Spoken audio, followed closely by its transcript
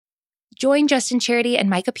Join Justin Charity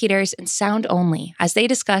and Micah Peters in Sound Only as they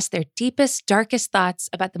discuss their deepest, darkest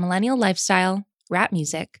thoughts about the millennial lifestyle, rap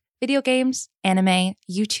music, video games, anime,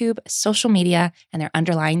 YouTube, social media, and their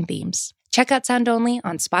underlying themes. Check out Sound Only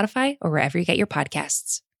on Spotify or wherever you get your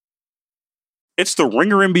podcasts. It's the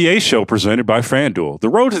Ringer NBA show presented by FanDuel. The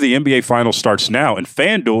road to the NBA Finals starts now, and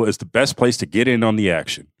FanDuel is the best place to get in on the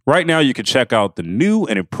action. Right now, you can check out the new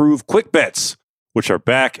and improved Quick Bets, which are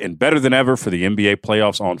back and better than ever for the NBA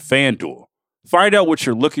playoffs on FanDuel. Find out what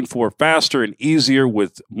you're looking for faster and easier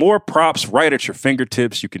with more props right at your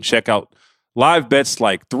fingertips. You can check out live bets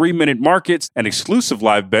like 3-minute markets and exclusive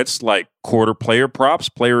live bets like quarter player props,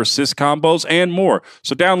 player assist combos, and more.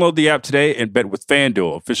 So download the app today and bet with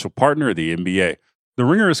FanDuel, official partner of the NBA. The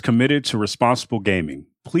Ringer is committed to responsible gaming.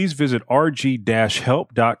 Please visit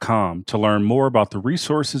rg-help.com to learn more about the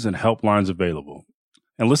resources and helplines available.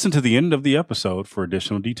 And listen to the end of the episode for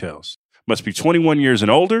additional details. Must be 21 years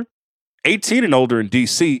and older, 18 and older in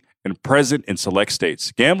D.C., and present in select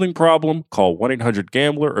states. Gambling problem? Call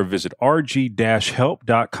 1-800-GAMBLER or visit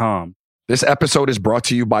rg-help.com. This episode is brought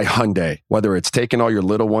to you by Hyundai. Whether it's taking all your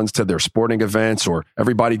little ones to their sporting events or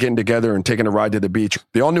everybody getting together and taking a ride to the beach,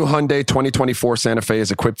 the all-new Hyundai 2024 Santa Fe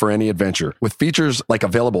is equipped for any adventure. With features like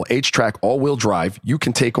available H-Track all-wheel drive, you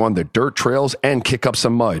can take on the dirt trails and kick up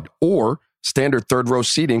some mud. Or standard third-row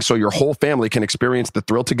seating so your whole family can experience the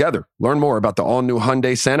thrill together. Learn more about the all-new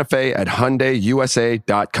Hyundai Santa Fe at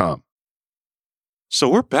HyundaiUSA.com. So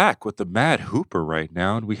we're back with the Mad Hooper right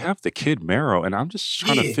now, and we have the Kid Mero, and I'm just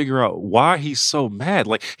trying to figure out why he's so mad.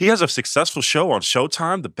 Like, he has a successful show on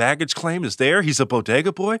Showtime. The baggage claim is there. He's a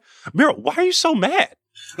bodega boy. Mero, why are you so mad?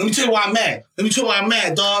 Let me tell you why I'm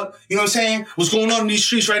mad. Dog. You know what I'm saying? What's going on in these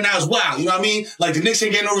streets right now is wild. You know what I mean? Like, the Knicks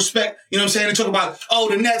ain't getting no respect. You know what I'm saying? They talk about,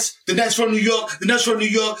 the Nets from New York, the Nets from New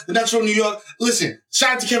York. Listen,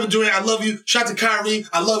 shout out to Kevin Durant. I love you. Shout out to Kyrie.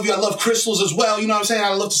 I love you. I love crystals as well. You know what I'm saying?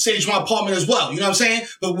 I love to stage my apartment as well. You know what I'm saying?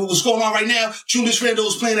 But what's going on right now, Julius Randle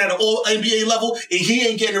is playing at an all NBA level, and he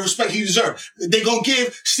ain't getting the respect he deserves. They gonna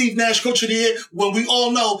give Steve Nash Coach of the Year when we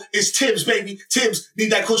all know it's Timbs, baby. Timbs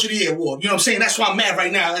need that Coach of the Year award. You know what I'm saying? That's why I'm mad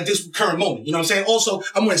right now at this current moment. You know what I'm saying? Also,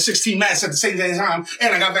 I'm wearing 16 masks at the same time,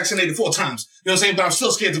 and I got vaccinated 4 times. You know what I'm saying? But I'm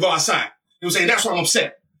still scared to go outside. You know what I'm saying? That's why I'm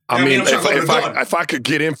upset. I mean, if I could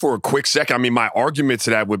get in for a quick second, I mean, my argument to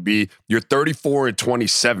that would be you're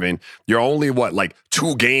 34-27. You're only,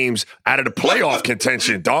 2 games out of the playoff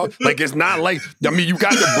contention, dog? Like, it's not like, I mean, you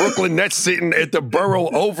got the Brooklyn Nets sitting at the borough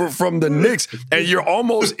over from the Knicks, and you're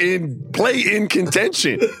almost in play-in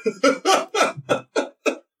contention.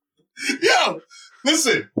 Yo,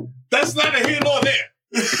 listen, that's not a here nor there.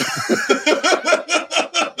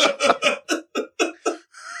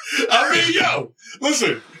 I mean, yo,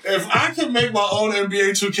 listen, if I could make my own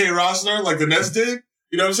NBA 2K roster like the Nets did,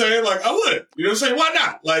 you know what I'm saying? Like, I would. You know what I'm saying? Why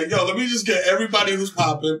not? Like, yo, let me just get everybody who's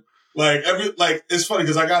popping. It's funny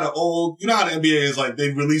because I got an old, you know how the NBA is, like, they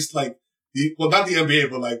released, not the NBA,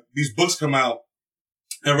 but, these books come out.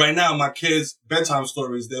 And right now, my kids' bedtime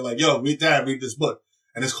stories, they're like, yo, Dad, read this book.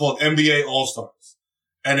 And it's called NBA All-Stars.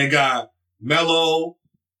 And it got Melo,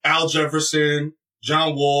 Al Jefferson,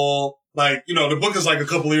 John Wall. The book is a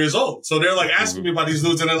couple of years old. So they're asking me about these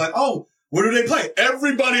dudes and they're like, oh, where do they play?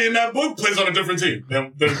 Everybody in that book plays on a different team than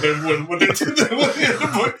what they did in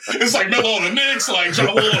the book. It's like Melo on the Knicks, John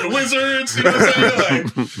Wall on the Wizards, you know what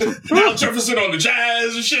I'm saying? Al Jefferson on the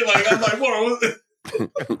Jazz and shit. I'm like, what?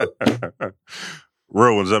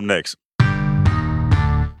 Real one's up next.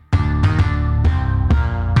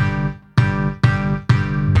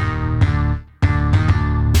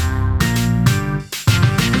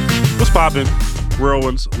 What's poppin'? Real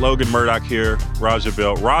ones, Logan Murdock here, Raja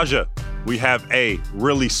Bell. Raja, we have a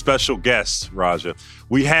really special guest, Raja.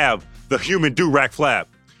 We have the human do-rag flab.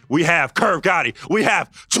 We have Curve Gotti. We have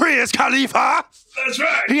Triz Khalifa. That's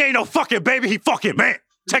right. He ain't no fucking baby, he fucking man.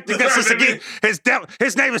 Check the guest list again.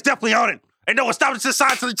 His name is definitely on it. Ain't no one stopping to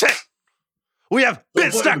sign to the check. We have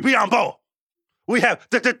Ben Stack Biombo. We have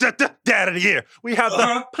Dad of the Year. We have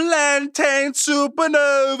the plantain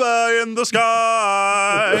supernova in the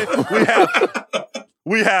sky.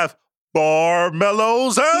 We have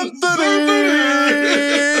Barmelos Anthony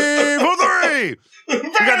for 3.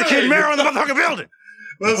 We got the Kid Mero in the motherfucking building.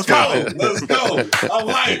 Let's go. All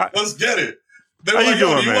right, let's get it. They were How you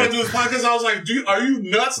doing, you man? want to do this podcast? I was like, dude, are you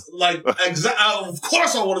nuts? Of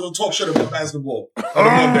course I wanted to talk shit about basketball on a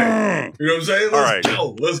Monday. You know what I'm saying? Let's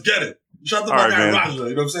go. Let's get it. Shout out to my guy Raja, you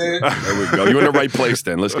know what I'm saying? There we go. You're in the right place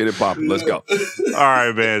then. Let's get it popping. Let's go. All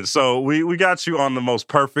right, man. So we got you on the most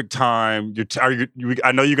perfect time.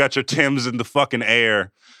 I know you got your Timbs in the fucking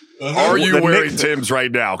air. Are you wearing Timbs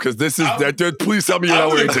right now? Because this is, please tell me you're not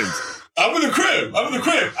wearing Timbs. I'm in the crib.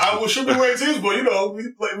 I will should be wearing Timbs, but you know,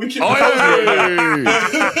 we keep. Oh,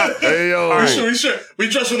 hey, yo. We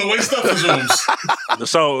dress from the waist up for Zooms.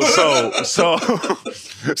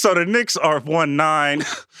 So the Knicks are won 9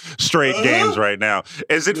 straight games right now.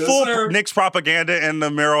 Is it full Knicks propaganda in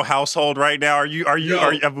the Mero household right now? Are you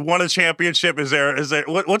have won a championship? Is there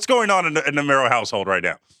what's going on in the Mero household right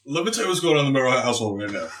now? Let me tell you what's going on in the Mero household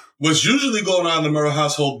right now. What's usually going on in the Mero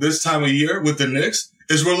household this time of year with the Knicks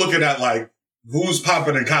is we're looking at like who's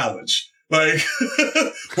popping in college. Like,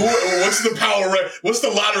 what's the power rate? What's the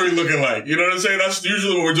lottery looking like? You know what I'm saying? That's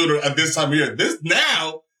usually what we're doing at this time of year.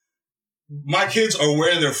 Now, my kids are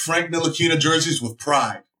wearing their Frank Ntilikina jerseys with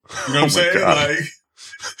pride. You know what I'm saying? God. Like,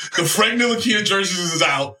 the Frank Ntilikina jerseys is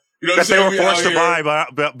out. You know what I'm That saying? they were forced to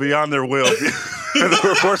buy beyond their will. They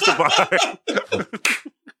were forced to buy.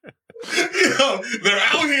 You know, they're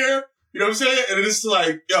out here. You know what I'm saying? And it's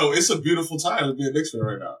like, yo, it's a beautiful time to be a Knicks fan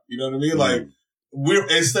right now. You know what I mean? Like,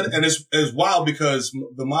 it's wild because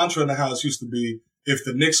the mantra in the house used to be, if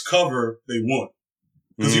the Knicks cover, they won.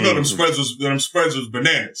 Because you know them spreads was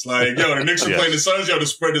bananas. Like, yo, the Knicks are playing the Suns. Yo, the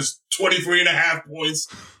spread is 23.5 points.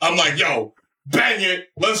 I'm like, yo, bang it.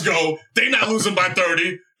 Let's go. They not losing by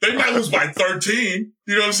 30. They might lose by 13.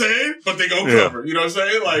 You know what I'm saying? But they go cover. You know what I'm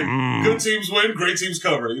saying? Like, good teams win, great teams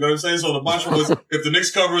cover. You know what I'm saying? So the mantra was, if the Knicks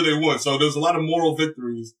cover, they won. So there's a lot of moral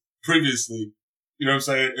victories previously, you know what I'm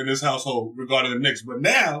saying, in this household regarding the Knicks. But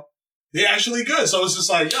now, they're actually good. So it's just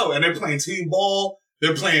like, yo, and they're playing team ball.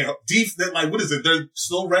 They're playing they're like, what is it? They're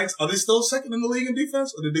still ranked. Are they still second in the league in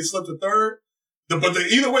defense? Or did they slip to third? But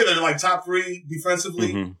either way, they're like top 3 defensively.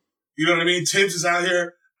 Mm-hmm. You know what I mean? Timbs is out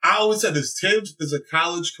here. I always said this. Timbs is a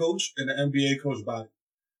college coach and an NBA coach body.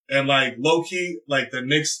 And like, low key, like the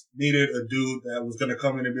Knicks needed a dude that was going to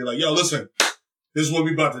come in and be like, yo, listen, this is what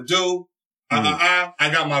we about to do. I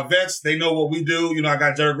got my vets. They know what we do. You know, I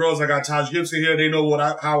got Derrick Rose. I got Taj Gibson here. They know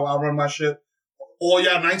how I run my shit. All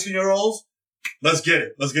y'all 19-year-olds, let's get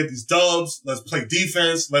it. Let's get these dubs. Let's play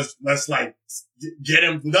defense. Let's like get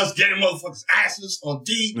him. Let's get him motherfuckers' asses on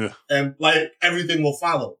D. Yeah. And like everything will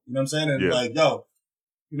follow. You know what I'm saying? And like, yo,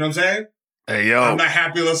 you know what I'm saying? Hey, yo. I'm not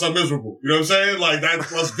happy unless I'm miserable. You know what I'm saying? Like,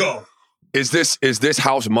 let's go. Is this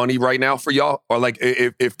house money right now for y'all? Or like,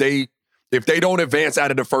 if they don't advance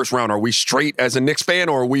out of the first round, are we straight as a Knicks fan,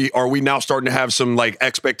 or are we now starting to have some like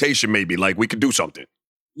expectation maybe, like we could do something?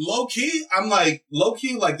 Low key, like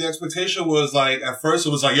the expectation was like, at first it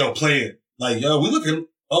was like, yo, play in. Like, yo, we looking,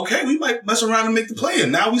 okay, we might mess around and make the play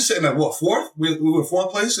in. Now we sitting at what, 4th? We were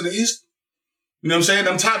 4th place in the East. You know what I'm saying?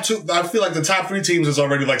 Them top 2, I feel like the top 3 teams is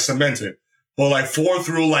already like cemented. But like 4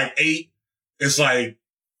 through like 8, it's like,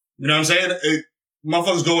 you know what I'm saying?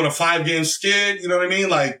 Motherfuckers go in a 5-game skid, you know what I mean?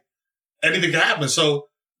 Like, anything can happen. So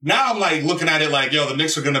now I'm like looking at it like, yo, the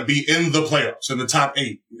Knicks are going to be in the playoffs, in the top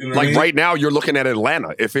 8. You know what I mean? Right now, you're looking at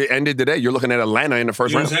Atlanta. If it ended today, you're looking at Atlanta in the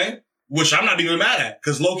first round. You know what I'm saying? Which I'm not even mad at,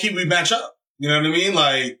 because low key we match up. You know what I mean?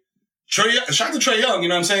 Like, shout out to Trae Young, you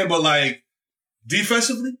know what I'm saying? But like,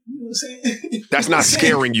 defensively, you know what I'm saying? That's not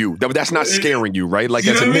scaring you. That's not scaring you, right? Like,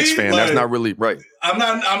 as a Knicks fan, like, that's not really right. I'm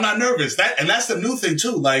not nervous. And that's the new thing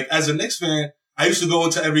too. Like, as a Knicks fan, I used to go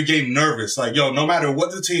into every game nervous. Like, yo, no matter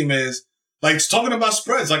what the team is, like, talking about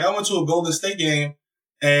spreads. Like, I went to a Golden State game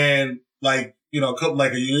and like, you know,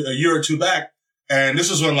 like a year or 2 back. And this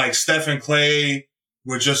was when like Steph and Clay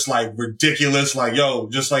were just like ridiculous. Like, yo,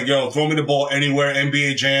 throw me the ball anywhere.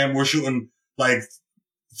 NBA Jam. We're shooting like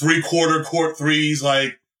 3/4 court threes,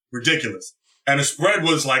 like ridiculous. And the spread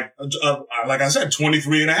was like I said,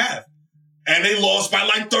 23.5. And they lost by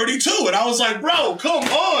like 32. And I was like, bro, come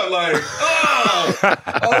on. Like,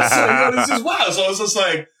 yo, this is wild. So it's just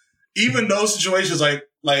like, even those situations,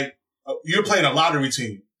 like you're playing a lottery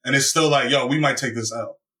team and it's still like, yo, we might take this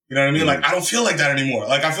out. You know what I mean? Like, I don't feel like that anymore.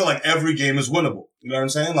 Like, I feel like every game is winnable. You know what I'm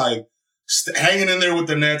saying? Like, hanging in there with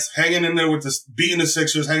the Nets, hanging in there with beating the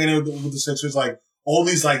Sixers, hanging in with the Sixers, like all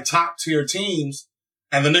these like top tier teams,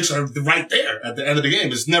 and the Knicks are right there at the end of the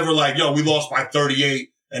game. It's never like, yo, we lost by 38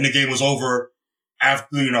 and the game was over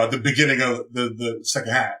after, you know, at the beginning of the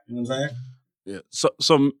second half. You know what I'm saying? Yeah.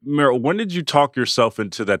 So Mero, when did you talk yourself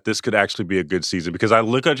into that this could actually be a good season? Because I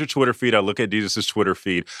look at your Twitter feed, I look at Adidas' Twitter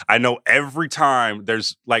feed. I know every time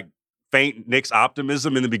there's like faint Knicks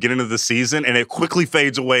optimism in the beginning of the season, and it quickly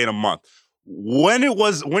fades away in a month. When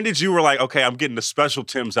did you were like, okay, I'm getting the special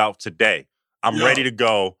Timbs out today. I'm ready to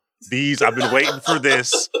go. I've been waiting for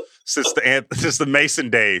this since the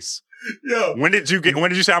Mason days. Yo. When did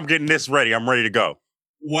you say I'm getting this ready? I'm ready to go.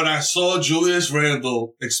 When I saw Julius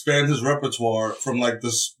Randle expand his repertoire from like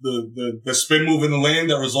the spin move in the lane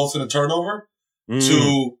that results in a turnover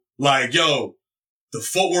to like, yo, the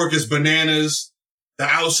footwork is bananas. The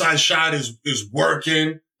outside shot is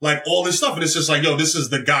working. Like all this stuff. And it's just like, yo, this is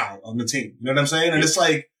the guy on the team. You know what I'm saying? And it's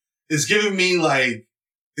like, it's giving me like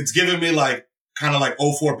kind of like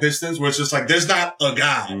 04 Pistons where it's just like, there's not a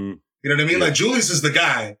guy. You know what I mean? Like Julius is the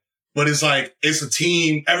guy, but it's like, it's a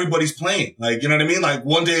team. Everybody's playing. Like, you know what I mean? Like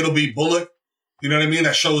one day it'll be Bullock. You know what I mean?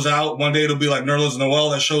 That shows out. One day it'll be like Nerlens Noel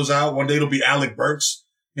that shows out. One day it'll be Alec Burks.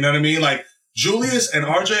 You know what I mean? Like Julius and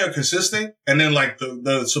RJ are consistent. And then like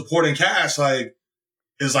the supporting cast, like,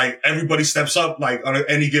 is like everybody steps up like on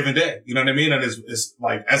any given day. You know what I mean? And it's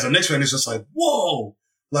like, as a Knicks fan, it's just like, whoa.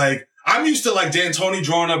 Like, I'm used to like D'Antoni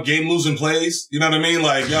drawing up game losing plays. You know what I mean?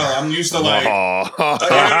 Like, yo, I'm used to like, you know what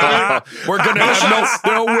I mean? We're going to have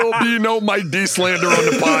there will be no Mike D slander on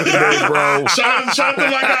the pod today, bro. Shout out to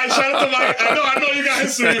my guy. Shout out to Mike. I know you got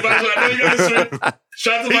history, but I know you got history.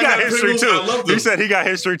 Shout out to my guy. History too. I love him. He said he got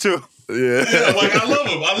history too. Yeah. Like I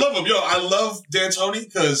love him. Yo, I love D'Antoni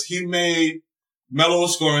because he made Melo a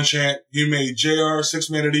scoring champ. He made JR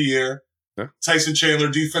 6th Man of the Year. Yeah. Tyson Chandler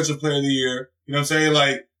Defensive Player of the Year. You know what I'm saying?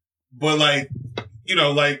 Like, but like, you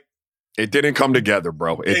know, like it didn't come together,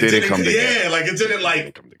 bro. It didn't come together. Yeah, like it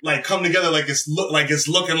didn't come together like it's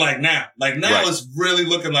looking like now. Like now right. It's really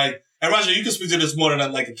looking like. And Raja, you can speak to this more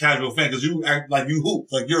than like a casual fan because you act like you hoop,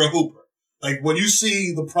 like you're a hooper. Like when you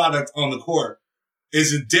see the product on the court,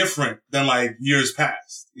 is it different than like years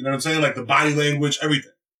past? You know what I'm saying? Like the body language,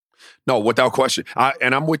 everything. No, without question.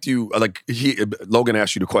 And I'm with you. Like Logan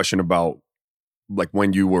asked you the question about like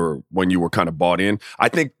when you were kind of bought in. I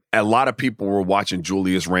think a lot of people were watching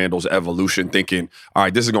Julius Randle's evolution thinking, all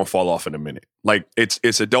right, this is going to fall off in a minute. Like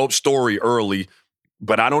it's a dope story early,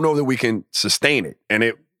 but I don't know that we can sustain it. And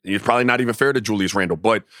it's probably not even fair to Julius Randle,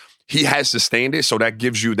 but he has sustained it. So that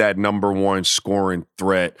gives you that number one scoring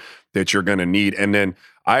threat that you're going to need. And then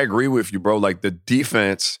I agree with you, bro. Like the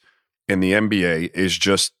defense in the NBA is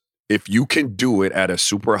just, if you can do it at a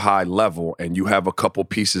super high level and you have a couple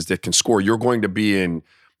pieces that can score, you're going to be in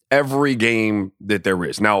every game that there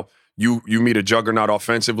is. Now, you meet a juggernaut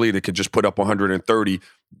offensively that could just put up 130,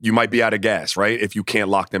 you might be out of gas, right? If you can't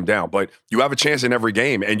lock them down. But you have a chance in every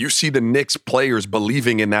game. And you see the Knicks players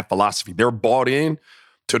believing in that philosophy. They're bought in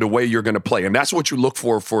to the way you're going to play. And that's what you look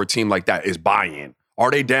for a team like that is buy-in. Are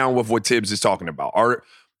they down with what Tibbs is talking about?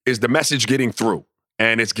 Is the message getting through?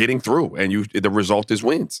 And it's getting through. And the result is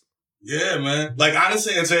wins. Yeah, man. Like,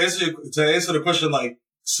 honestly, and to answer the question, like,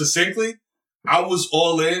 succinctly, I was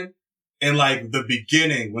all in like, the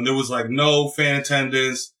beginning when there was, like, no fan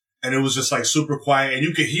attendance and it was just, like, super quiet. And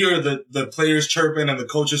you could hear the players chirping and the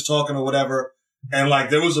coaches talking or whatever. And, like,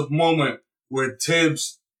 there was a moment where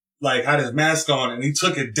Tibbs, like, had his mask on and he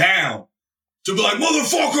took it down to be like,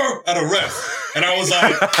 motherfucker, at a ref. And I was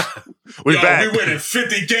like, we winning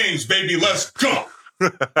 50 games, baby. Let's go.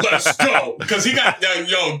 Let's go. Because he got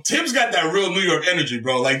that, Tibbs got that real New York energy,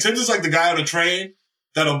 bro. Like, Tibbs is like the guy on the train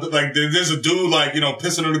that'll, like, there's a dude, like,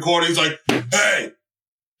 pissing in the corner. He's like, hey,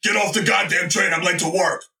 get off the goddamn train. I'm late to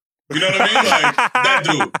work. You know what I mean? Like, that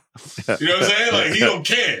dude. You know what I'm saying? Like, he don't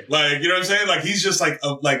care. Like, you know what I'm saying? Like, he's just like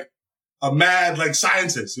a mad, like,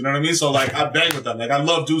 scientist. You know what I mean? So, like, I bang with that. Like, I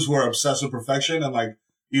love dudes who are obsessed with perfection and, like,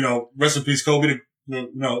 rest in peace, Kobe,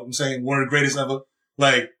 I'm saying one of the greatest ever.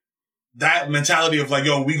 Like, that mentality of like,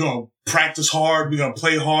 yo, we gonna practice hard, we gonna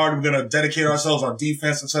play hard, we're gonna dedicate ourselves on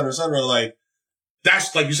defense, et cetera, like,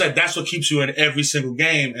 that's, like you said, that's what keeps you in every single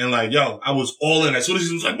game. And like, yo, I was all in. As soon as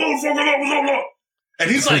he was like, motherfucker, blah.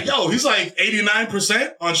 And he's like, he's like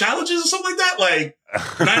 89% on challenges or something like that. Like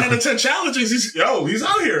 9 out of 10 challenges, he's out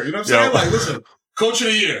here. You know what I'm saying? Like, listen, coach of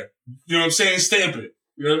the year. You know what I'm saying? Stamp it.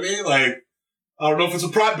 You know what I mean? Like, I don't know if it's a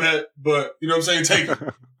prop bet, but you know what I'm saying? Take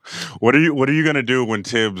it. What are you going to do when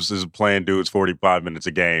Tibbs is playing dudes 45 minutes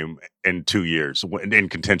a game in 2 years in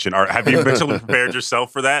contention? Have you mentally prepared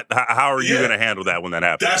yourself for that? How are you going to handle that when that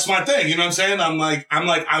happens? That's my thing. You know what I'm saying? I'm like,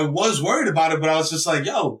 I was worried about it, but I was just like,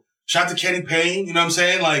 yo, shout out to Kenny Payne. You know what I'm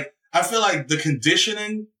saying? Like, I feel like the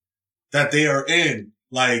conditioning that they are in,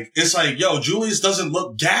 like, it's like, yo, Julius doesn't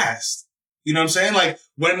look gassed. You know what I'm saying? Like,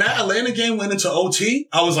 when that Atlanta game went into OT,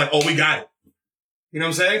 I was like, oh, we got it. You know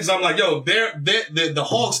what I'm saying? Because I'm like, yo, the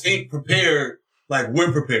Hawks ain't prepared like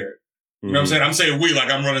we're prepared. You know what I'm saying? I'm saying we, like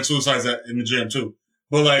I'm running suicides in the gym too.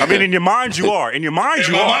 But like, I mean, in your mind you are. In your mind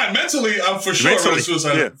you are. Mind, mentally, I'm for sure running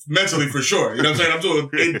suicide. Yeah. Mentally, for sure. You know what I'm saying? I'm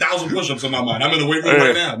doing 8,000 push-ups in my mind. I'm in the weight room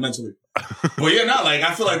right now, mentally. But yeah, like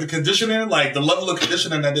I feel like the conditioning, like the level of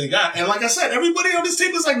conditioning that they got, and like I said, everybody on this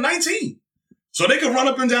team is like 19, so they can run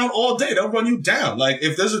up and down all day. They'll run you down. Like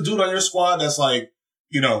if there's a dude on your squad that's like,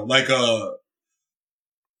 like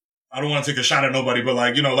I don't want to take a shot at nobody, but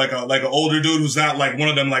like, like an older dude who's not like one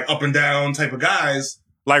of them like up and down type of guys.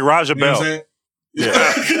 Like Raja Bell. Know what I'm saying?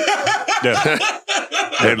 Yeah.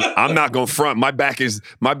 And I'm not going to front. My back is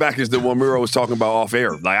the one Mero was talking about off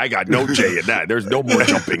air. Like, I got no J in that. There's no more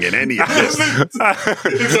jumping in any of this. It's not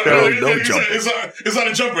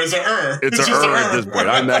a jumper. It's an It's an at this point.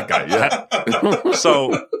 I'm that guy. Yeah.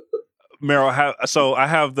 So, Mero, I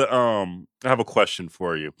have a question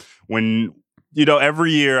for you. When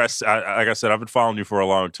every year, like I said, I've been following you for a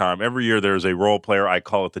long time. Every year, there's a role player. I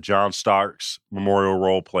call it the John Starks Memorial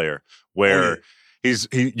Role Player, where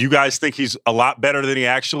you guys think he's a lot better than he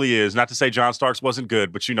actually is. Not to say John Starks wasn't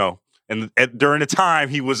good, but and during the time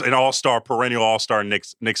he was an perennial all-star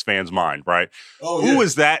Knicks fans' mind, right? Who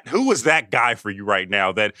is that? Who is that guy for you right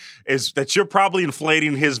now? That you're probably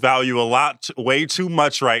inflating his value way too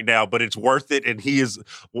much right now, but it's worth it, and he is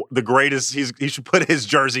the greatest. He should put his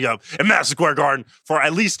jersey up in Madison Square Garden for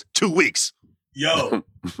at least 2 weeks. Yo,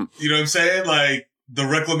 you know what I'm saying? Like the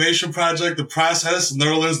Reclamation Project, the process,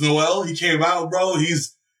 Nerlens Noel, he came out, bro.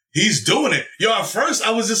 He's doing it. Yo, at first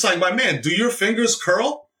I was just like, my man, do your fingers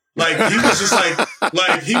curl? Like, he was just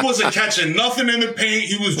like he wasn't catching nothing in the paint.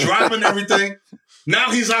 He was dropping everything.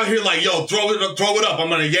 Now he's out here like, yo, throw it up. I'm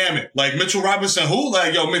going to yam it. Like Mitchell Robinson, who?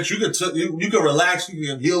 Like, yo, Mitch, you can relax. You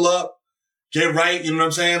can heal up, get right. You know what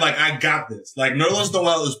I'm saying? Like, I got this. Like, Nerlens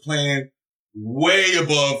Noel is playing way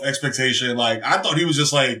above expectation. Like, I thought he was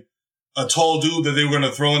just like a tall dude that they were going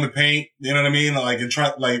to throw in the paint. You know what I mean? Like, and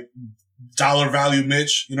try, like, dollar value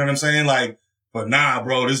Mitch. You know what I'm saying? Like, but nah,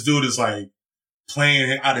 bro, this dude is like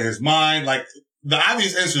playing out of his mind. Like, the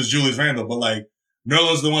obvious answer is Julius Randle, but like,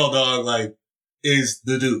 Nerlens Noel, dog, like, is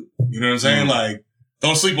the dude. You know what I'm saying? Like,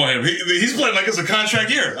 don't sleep on him. He's playing like it's a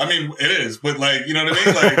contract year. I mean, it is, but like, you know what I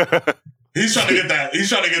mean? Like, he's trying to get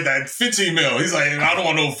that 15 mil. He's like, I don't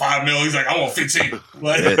want no 5 mil. He's like, I want 15.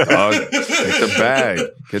 Like, get the bag.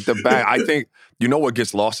 Get the bag. I think, what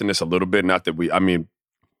gets lost in this a little bit, not that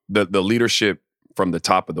the leadership from the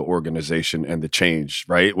top of the organization and the change,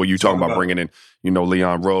 right? Well, you talking about bringing in,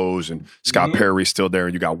 Leon Rose and Scott Perry still there,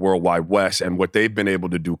 and you got Worldwide West, and what they've been able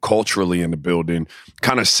to do culturally in the building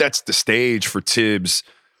kind of sets the stage for Tibbs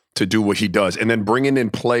to do what he does. And then bringing in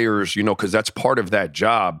players, because that's part of that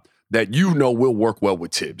job that will work well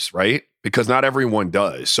with Tibbs, right? Because not everyone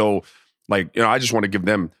does. So, like, I just want to give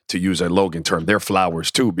them, to use a Logan term, their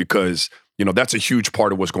flowers too, because that's a huge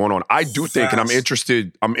part of what's going on. I do think, and I'm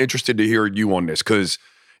interested to hear you on this, because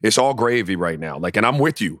it's all gravy right now. Like, and I'm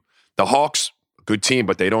with you. The Hawks, good team,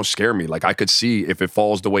 but they don't scare me. Like, I could see if it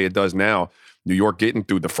falls the way it does now, New York getting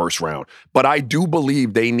through the first round. But I do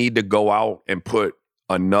believe they need to go out and put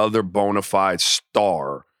another bona fide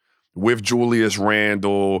star with Julius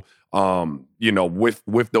Randle,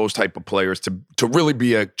 with those type of players to really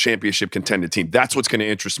be a championship contended team. That's what's going to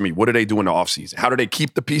interest me. What do they do in the offseason? How do they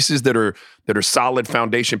keep the pieces that are solid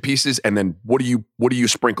foundation pieces? And then what do you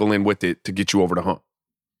sprinkle in with it to get you over the hump?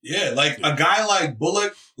 Yeah, like a guy like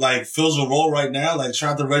Bullock, like, fills a role right now. Like,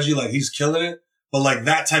 shout out to Reggie, like, he's killing it. But like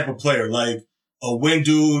that type of player, like a wing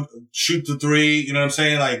dude, shoot the three, you know what I'm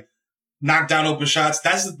saying? Like, knock down open shots.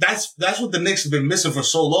 That's what the Knicks have been missing for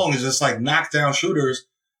so long, is just like knockdown shooters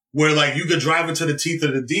where like you could drive into the teeth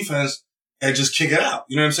of the defense and just kick it out.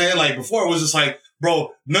 You know what I'm saying? Like, before it was just like, bro,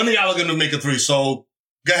 none of y'all are going to make a three. So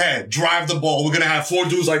go ahead, drive the ball. We're going to have 4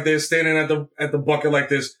 dudes like this standing at the bucket like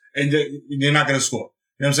this, and you're not going to score.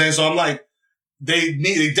 You know what I'm saying? So I'm like, they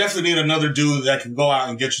definitely need another dude that can go out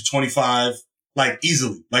and get you 25, like,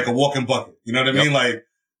 easily, like a walking bucket. You know what I mean? Like,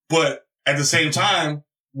 but at the same time,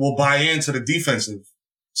 we'll buy into the defensive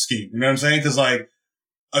scheme. You know what I'm saying? Cause like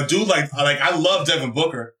a dude like I love Devin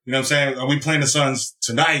Booker. You know what I'm saying? Are we playing the Suns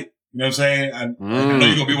tonight? You know what I'm saying? I know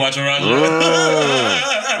you're gonna be watching around. You know what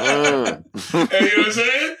I'm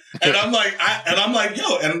saying? And I'm like,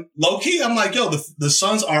 yo, and low key, I'm like, yo, the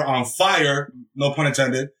Suns are on fire, no pun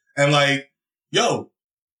intended. And like, yo,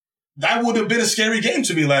 that would have been a scary game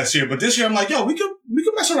to me last year. But this year, I'm like, yo, we could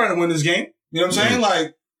mess around and win this game. You know what I'm saying?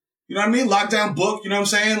 Like, you know what I mean? Lockdown book, you know what I'm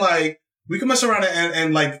saying? Like, we can mess around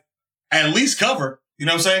and like, at least cover. You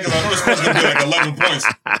know what I'm saying? Because I know the score's going to be like 11 points.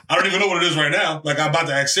 I don't even know what it is right now. Like, I'm about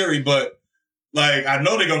to ask Siri, but like, I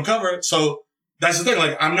know they're going to cover. So that's the thing.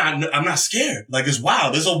 Like, I'm not scared. Like, it's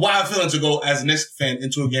wild. It's a wild feeling to go as a Knicks fan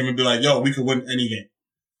into a game and be like, yo, we could win any game.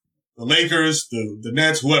 The Lakers, the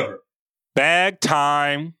Nets, whoever. Bag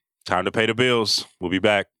time. Time to pay the bills. We'll be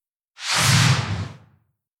back.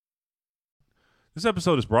 This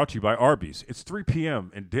episode is brought to you by Arby's. It's 3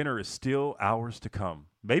 p.m. and dinner is still hours to come.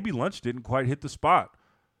 Maybe lunch didn't quite hit the spot.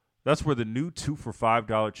 That's where the new 2 for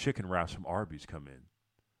 $5 chicken wraps from Arby's come in.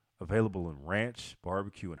 Available in ranch,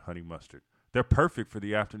 barbecue, and honey mustard. They're perfect for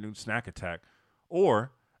the afternoon snack attack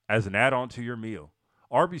or as an add-on to your meal.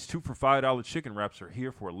 Arby's 2 for $5 chicken wraps are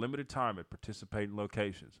here for a limited time at participating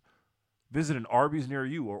locations. Visit an Arby's near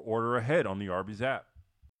you or order ahead on the Arby's app.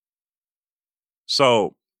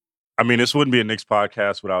 So, I mean, this wouldn't be a Knicks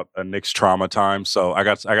podcast without a Knicks trauma time. So I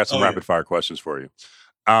got some rapid fire questions for you.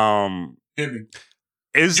 Hit me.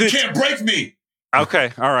 You can't break me.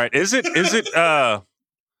 Okay, all right. Is it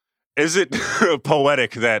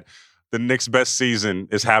poetic that the Knicks' best season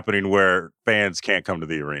is happening where fans can't come to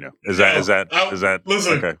the arena? Is that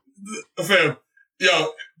listen, okay? Fam,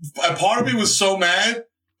 a part of me was so mad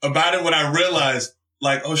about it when I realized,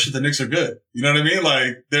 like, oh shit, the Knicks are good. You know what I mean?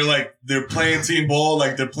 They're playing team ball,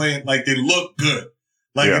 like they're playing, like they look good.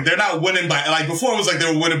 Like they're not winning by, like before it was like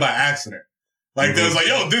they were winning by accident. Like there was like,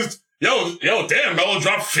 damn, Melo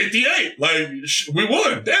dropped 58. Like we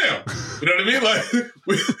won, damn. You know what I mean? Like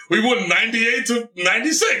we won 98 to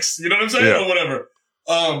 96. You know what I'm saying? Or whatever.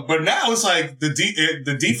 But now it's like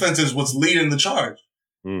the defense is what's leading the charge.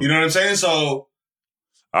 You know what I'm saying? So,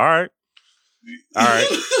 all right.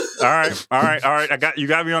 You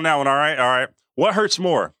got me on that one. All right. What hurts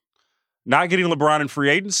more? Not getting LeBron in free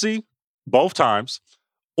agency both times,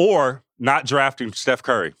 or not drafting Steph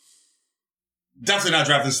Curry? Definitely not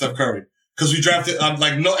drafting Steph Curry. Because we drafted, I don't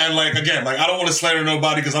want to slander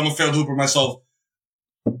nobody because I'm a failed hooper myself.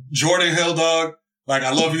 Jordan Hill, dog. Like,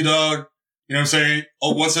 I love you, dog. You know what I'm saying?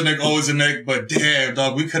 Oh, once a Knick, always a Knick. But damn,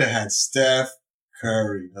 dog, we could have had Steph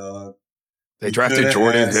Curry, dog. They drafted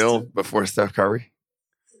Jordan Hill before Steph Curry?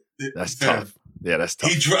 That's tough. Yeah, that's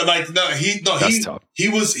tough. That's tough. He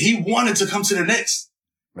wanted to come to the Knicks.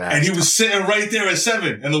 And he was sitting right there at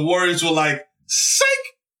 7. And the Warriors were like, psych!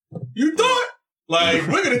 You thought? Like,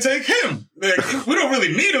 we're going to take him. Like, we don't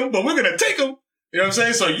really need him, but we're going to take him. You know what I'm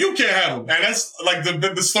saying? So you can't have him. And that's like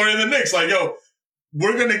the story of the Knicks. Like, yo,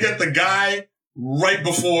 we're going to get the guy right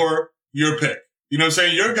before your pick. You know what I'm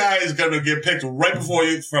saying? Your guy is going to get picked right before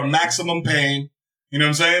you from maximum pain. You know what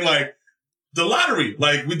I'm saying? Like, the lottery.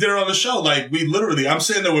 Like, we did it on the show. Like, I'm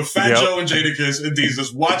sitting there with Fat Joe and Jadakiss and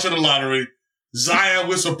Jesus watching the lottery. Zion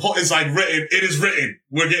was it's like written. It is written.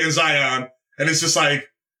 We're getting Zion. And it's just like,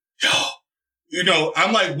 yo, you know,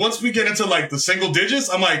 I'm like, once we get into like the single digits,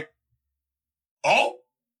 I'm like, oh,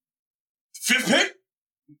 5th pick?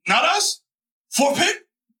 Not us? 4th pick?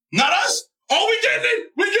 Not us? Oh, we get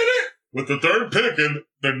it. We get it. With the 3rd pick in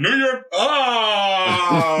the New York.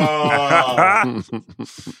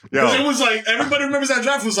 It was like, everybody remembers that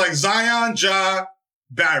draft. It was like Zion, Ja,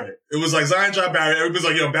 Barrett. It was like Zion, Ja, Barrett. Everybody's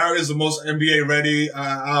like, yo, Barrett is the most NBA ready,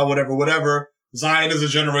 whatever. Zion is a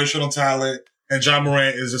generational talent. And John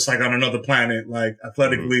Morant is just like on another planet, like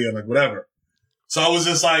athletically and like whatever. So I was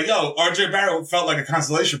just like, yo, RJ Barrett felt like a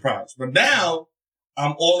consolation prize. But now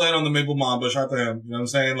I'm all in on the Maple Mamba. Shout out to him. You know what I'm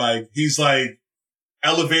saying? Like, he's like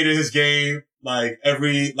elevated his game, like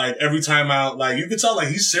every time out. Like, you can tell, like,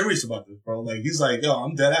 he's serious about this, bro. Like, he's like, yo,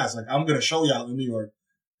 I'm dead ass. Like, I'm going to show y'all in New York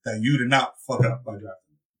that you did not fuck up by drafting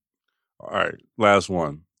me. All right. Last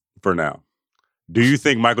one for now. Do you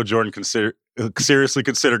think Michael Jordan seriously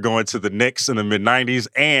consider going to the Knicks in the mid-90s?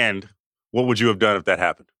 And what would you have done if that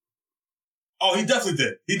happened? Oh, he definitely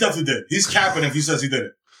did. He's capping if he says he did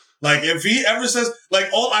it. Like, if he ever says, like,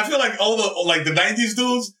 I feel like all the, like, the 90s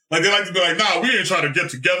dudes, like, they like to be like, nah, we ain't trying to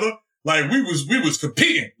get together. Like, we was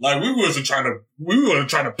competing. Like, we weren't trying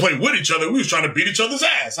to play with each other. We was trying to beat each other's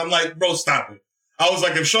ass. I'm like, bro, stop it. I was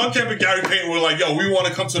like, if Sean Kemp and Gary Payton were like, yo, we want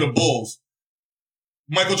to come to the Bulls,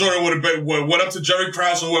 Michael Jordan would have went up to Jerry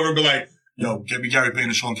Krause or whoever and be like, yo, get me Gary Payton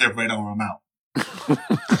and Sean Kemp right now or I'm out.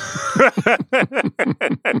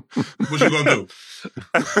 What you gonna do?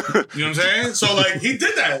 You know what I'm saying? So, like, he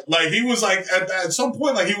did that. Like, he was like, at some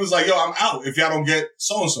point, like, he was like, yo, I'm out if y'all don't get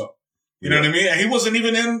so-and-so. You know what I mean? And he wasn't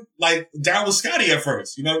even in, like, down with Scotty at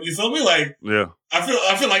first. You know, you feel me? Like, yeah. I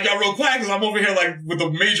feel like y'all real quiet because I'm over here, like, with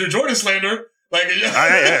the major Jordan slander. Like,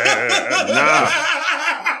 nah.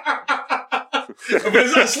 But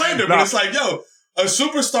it's not slander, but it's like, yo, a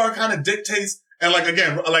superstar kind of dictates. And, like,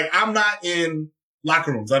 again, like, I'm not in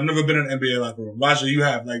locker rooms. I've never been in an NBA locker room. Raja, you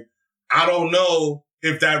have. Like, I don't know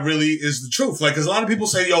if that really is the truth. Like, because a lot of people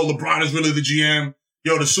say, yo, LeBron is really the GM.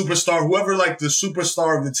 Yo, the superstar, whoever, like, the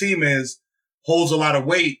superstar of the team is, holds a lot of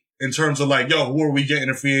weight in terms of, like, yo, who are we getting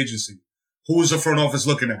in free agency? Who is the front office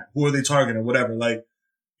looking at? Who are they targeting? Whatever. Like,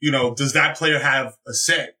 you know, does that player have a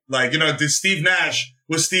say? Like, you know, was Steve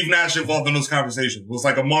Nash involved in those conversations? Was,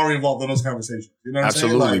 like, Amari involved in those conversations? You know what I'm saying?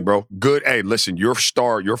 Absolutely, like, bro. Good. Hey, listen, your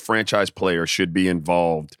franchise player should be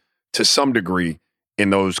involved to some degree in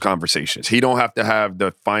those conversations. He don't have to have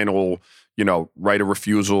the final, you know, right of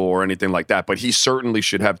refusal or anything like that, but he certainly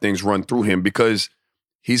should have things run through him because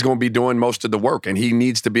he's going to be doing most of the work and he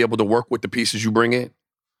needs to be able to work with the pieces you bring in.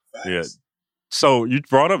 Yeah. So you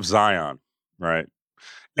brought up Zion, right?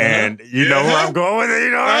 And you know where I'm going with it.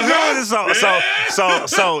 You know where I'm going with it.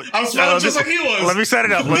 So I'm smiling just like he was. Let me set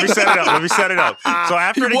it up. So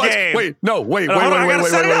after the game. Wait. Don't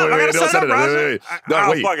set it up.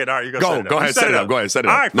 Fuck it. All right, you go ahead, set it up. Go ahead, set it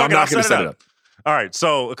up. All right, no, I'm not going to set it up. All right,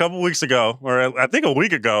 so a couple weeks ago, or I think a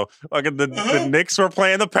week ago, the Knicks were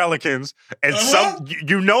playing the Pelicans, and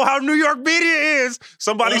you know how New York media is.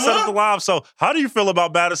 Somebody set up the live. So how do you feel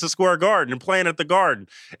about Madison Square Garden and playing at the Garden?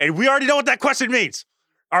 And we already know what that question means.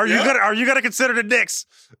 Are you gonna consider the Knicks?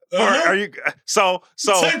 Or are you so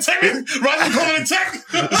Roger calling it tech.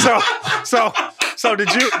 So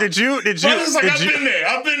did you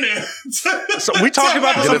I've been there. So we talked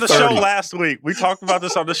about this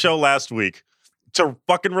on the show last week. To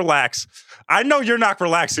fucking relax. I know you're not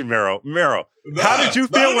relaxing, Mero. How did you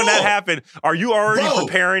feel when that happened? Are you already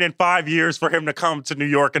preparing in 5 years for him to come to New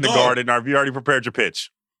York in the Garden? Or have you already prepared your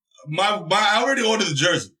pitch? I already ordered the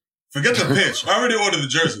jersey. Forget the pitch. I already ordered the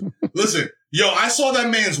jersey. Listen, I saw that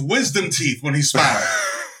man's wisdom teeth when he smiled.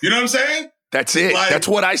 You know what I'm saying? That's it. Like, that's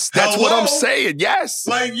what I'm saying. Yes.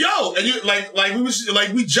 Like, and you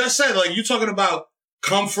we just said, like, you talking about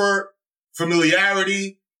comfort,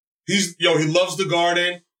 familiarity. He loves the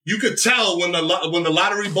Garden. You could tell when the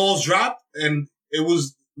lottery balls dropped and it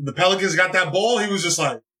was the Pelicans got that ball. He was just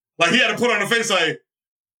like he had to put on a face like,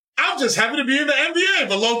 I'm just happy to be in the NBA.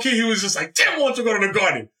 But low key, he was just like, damn, I want to go to the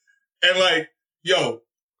Garden. And like,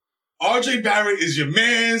 RJ Barrett is your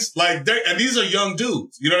man's. Like, and these are young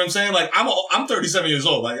dudes. You know what I'm saying? Like, I'm 37 years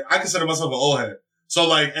old. Like, I consider myself an old head. So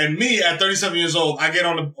like, and me at 37 years old, I get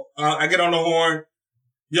on the horn.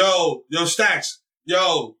 Yo, Stacks.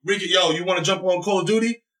 Yo, Ricky, you want to jump on Call of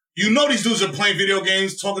Duty? You know these dudes are playing video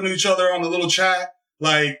games, talking to each other on the little chat.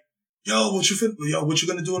 Like, what you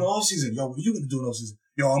gonna do in the offseason? What are you gonna do in the offseason?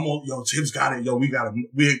 Timbs got it. We got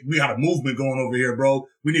a movement going over here, bro.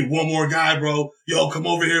 We need one more guy, bro. Come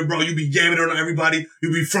over here, bro. You be gaming on everybody.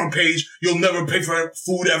 You be front page. You'll never pay for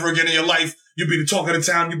food ever again in your life. You be the talk of the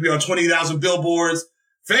town. You be on 20,000 billboards.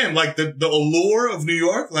 Fam, like the allure of New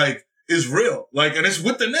York, like, is real. Like, and it's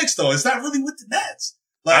with the Knicks though. It's not really with the Nets.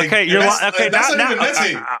 Like, okay, that's not even Nets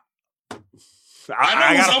hate.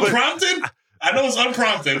 I know it's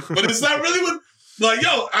unprompted, but it's not really with,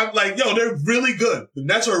 they're really good. The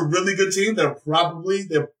Nets are a really good team.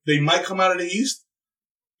 They might come out of the East.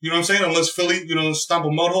 You know what I'm saying? Unless Philly, stomp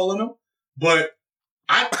a mud hole in them. But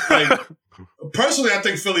personally, I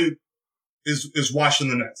think Philly is washing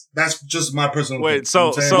the Nets. That's just my personal opinion.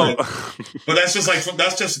 But that's just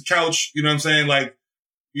a couch, you know what I'm saying? Like,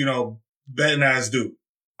 betting ass dude.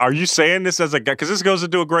 Are you saying this as a guy? Because this goes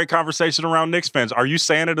into a great conversation around Knicks fans. Are you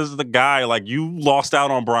saying it as the guy, like, you lost out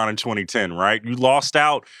on Bron in 2010, right? You lost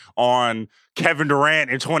out on Kevin Durant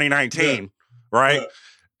in 2019, right? Yeah.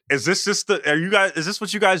 Is this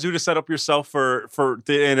what you guys do to set up yourself for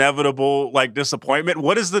the inevitable, like, disappointment?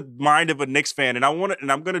 What is the mind of a Knicks fan? And I'm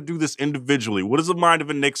going to do this individually. What is the mind of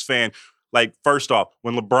a Knicks fan? Like, first off,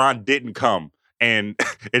 when LeBron didn't come and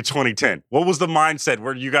in 2010, what was the mindset?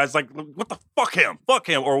 Were you guys like, what the fuck him?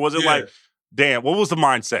 Or was it like, damn, what was the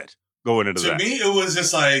mindset going into that? To me, it was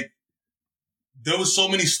just like, there was so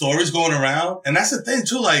many stories going around. And that's the thing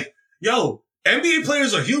too. Like, NBA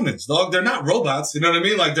players are humans, dog. They're not robots. You know what I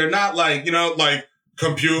mean? Like, they're not like, like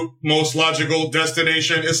compute most logical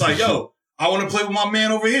destination. It's like, I want to play with my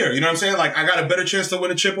man over here. You know what I'm saying? Like, I got a better chance to win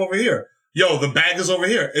a chip over here. The bag is over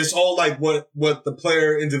here. It's all like what the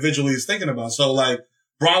player individually is thinking about. So like,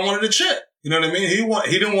 Bron wanted a chip. You know what I mean? He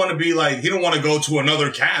didn't want to be like, he didn't want to go to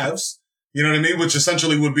another Cavs. You know what I mean? Which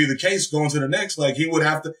essentially would be the case going to the Knicks. Like, he would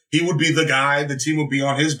be the guy, the team would be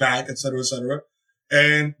on his back, et cetera, et cetera.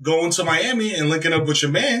 And going to Miami and linking up with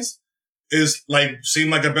your mans is like, seemed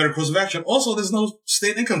like a better course of action. Also, there's no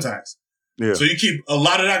state income tax. Yeah. So you keep a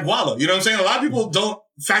lot of that guala. You know what I'm saying? A lot of people don't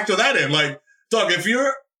factor that in. Like, dog, if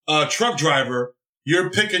you're a truck driver, you're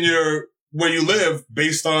picking where you live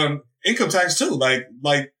based on income tax too. Like,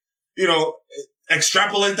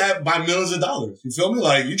 extrapolate that by millions of dollars. You feel me?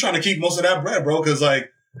 Like, you're trying to keep most of that bread, bro. Cause like,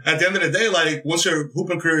 at the end of the day, like, once your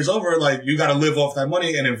hooping career is over, like, you got to live off that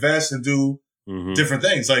money and invest and do different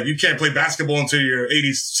things. Like, you can't play basketball until you're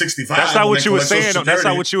 80, 65. That's not what you were saying. That's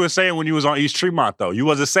not what you were saying when you was on East Tremont, though. You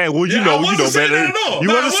wasn't saying, well, you know better. You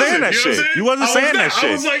wasn't saying that shit. You wasn't saying that shit.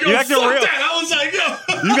 I was like, yo, fuck that. I was like, yo.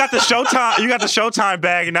 You got the Showtime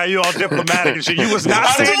bag, and now you all diplomatic and shit. You was not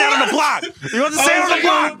saying that on the block. You wasn't saying on the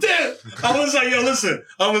block. I was like, yo, listen.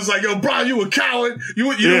 I was like, yo, Bron, you a coward.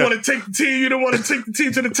 You didn't want to take the team. You didn't want to take the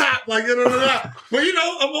team to the top. Like, But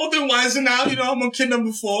I'm older and wiser now. I'm on kid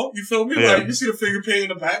number 4. You feel me? Yeah. Like, you see the finger paint in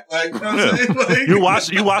the back. Like, you know what I'm saying? Like,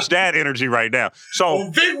 you watch that energy right now.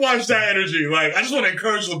 So big watch that energy. Like, I just want to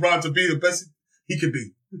encourage LeBron to be the he could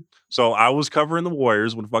be. So I was covering the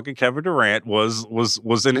Warriors when fucking Kevin Durant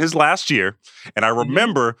was in his last year. And I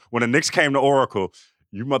remember when the Knicks came to Oracle,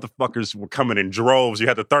 you motherfuckers were coming in droves. You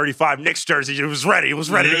had the 35 Knicks jersey. It was ready. It was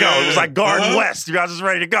ready to go. It was like Garden West. You guys was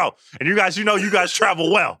ready to go. And you guys, you guys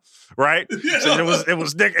travel well, right? So it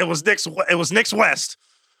was Knicks West.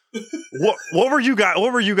 What were you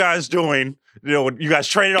guys doing? You guys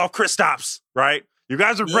traded off Kristaps, right? You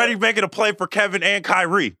guys were ready making a play for Kevin and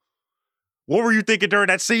Kyrie. What were you thinking during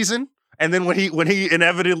that season? And then when he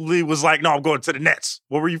inevitably was like, "No, I'm going to the Nets."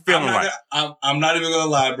 What were you feeling like? I'm not even gonna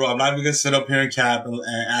lie, bro. I'm not even gonna sit up here and cap and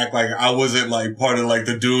act like I wasn't like part of like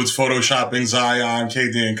the dudes photoshopping Zion,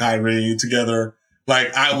 KD, and Kyrie together.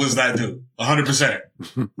 Like I was that dude, 100%.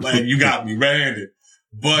 Like you got me red-handed.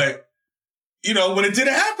 But when it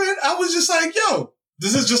didn't happen, I was just like, "Yo,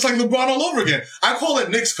 this is just like LeBron all over again." I call it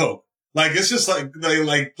Knicks Coke. Like, it's just like you're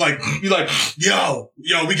like, yo,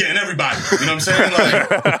 we getting everybody. You know what I'm saying? Like,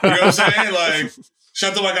 you know what I'm saying? Like,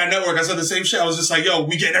 shout out to my guy Network. I said the same shit. I was just like, yo,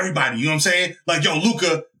 we getting everybody. You know what I'm saying? Like, yo,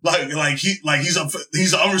 Luka,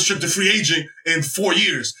 he's an unrestricted free agent in 4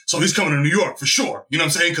 years. So he's coming to New York for sure. You know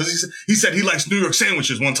what I'm saying? Cause he said he likes New York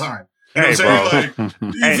sandwiches one time. You know what I'm saying?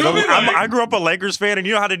 Like, I grew up a Lakers fan, and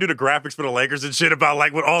you know how they do the graphics for the Lakers and shit about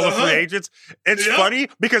like with all the free agents? It's funny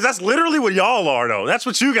because that's literally what y'all are, though. That's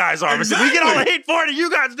what you guys are. Exactly. We get all the hate for it, and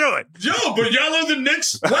you guys do it. Yo, but y'all are the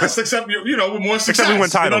Knicks West, except, with more success. Except we win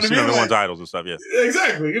titles. You know what I mean? We won titles and stuff, yeah.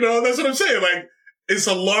 Exactly. That's what I'm saying. Like, it's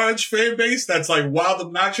a large fan base that's like wild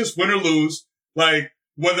obnoxious, win or lose. Like,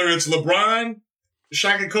 whether it's LeBron,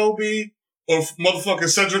 Shaq and Kobe, or motherfucking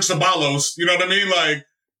Cedric Ceballos, you know what I mean? Like,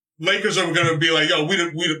 Lakers are going to be like, yo, we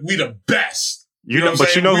the best. You know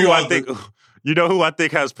who I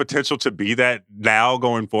think has potential to be that now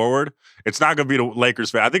going forward? It's not going to be the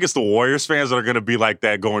Lakers fan. I think it's the Warriors fans that are going to be like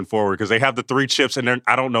that going forward because they have the 3 chips, and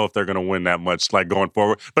I don't know if they're going to win that much like going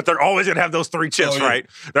forward, but they're always going to have those 3 chips, right?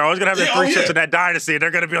 They're always going to have their 3 chips in that dynasty, and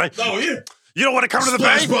they're going to be like, oh, yeah. You don't want to come to the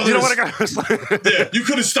Bay? You don't want to go? Yeah, you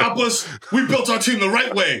couldn't stop us. We built our team the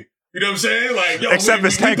right way. You know what I'm saying? Like, yo, except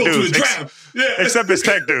it's tech dudes. Except it's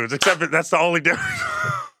tech dudes. That's the only difference.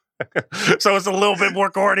 So it's a little bit more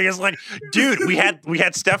corny. It's like, dude, we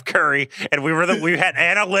had Steph Curry, and we had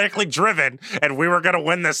analytically driven, and we were gonna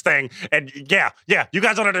win this thing. And yeah, you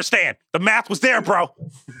guys don't understand. The math was there, bro.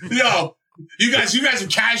 Yo, you guys are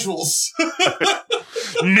casuals.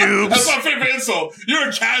 Noobs. That's my favorite insult. You're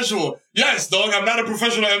a casual. Yes, dog. I'm not a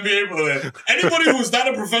professional NBA player. Anybody who's not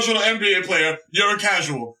a professional NBA player, you're a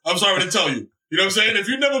casual. I'm sorry to tell you. You know what I'm saying? If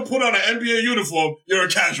you never put on an NBA uniform, you're a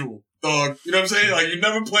casual, dog. You know what I'm saying? Like, you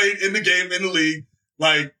never played in the game, in the league.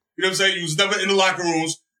 Like, you know what I'm saying? You was never in the locker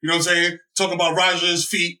rooms. You know what I'm saying? Talking about Raja's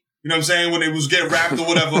feet. You know what I'm saying? When they was getting wrapped or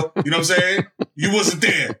whatever. You know what I'm saying? You wasn't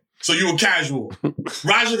there. So you were casual.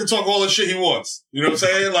 Raja can talk all the shit he wants. You know what I'm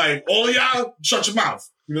saying? Like, all of y'all, shut your mouth.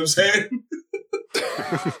 You know what I'm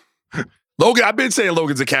saying? Logan, I've been saying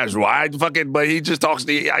Logan's a casual. But he just talks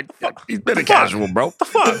to you. He's been a casual, bro. What the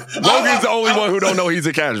fuck? Logan's the only one who don't know he's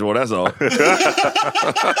a casual. That's all.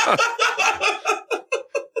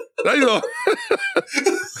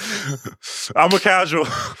 I'm a casual.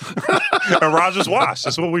 And Raja's washed.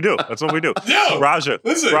 That's what we do. Yo, Raja.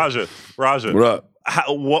 What up?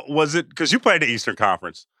 What was it? Because you played the Eastern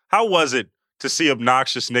Conference. How was it to see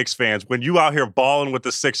obnoxious Knicks fans when you out here balling with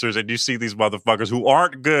the Sixers and you see these motherfuckers who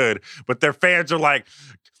aren't good, but their fans are like,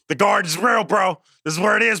 the Garden's real, bro. This is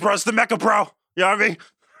where it is, bro. It's the Mecca, bro. You know what I mean?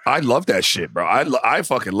 I love that shit, bro. I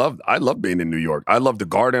love being in New York. I love the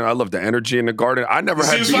Garden. I love the energy in the Garden. I never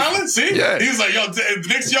had beef. Smiling? See? Yeah. He was like, yo,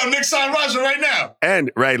 Knicks sign Raja right now.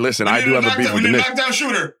 And, Ray, listen, I do have a beef with the Knicks. We need a knockdown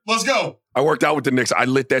shooter. Let's go. I worked out with the Knicks. I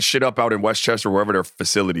lit that shit up out in Westchester, wherever their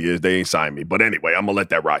facility is. They ain't signed me. But anyway, I'm going to let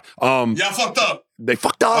that ride. Y'all fucked up. They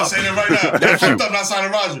fucked up. I'm saying it right now. They fucked up not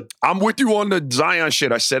signing Raja. I'm with you on the Zion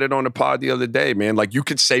shit. I said it on the pod the other day, man. Like, you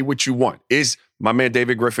could say what you want. My man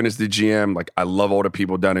David Griffin is the GM. Like, I love all the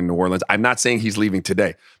people down in New Orleans. I'm not saying he's leaving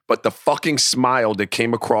today. But the fucking smile that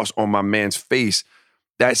came across on my man's face,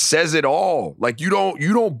 that says it all. Like, you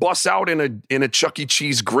don't bust out in a Chuck E.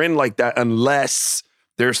 Cheese grin like that unless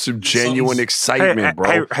there's some genuine excitement,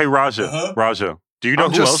 bro. Hey, Raja. Raja. Do you know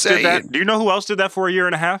who else did that? Do you know who else did that for a year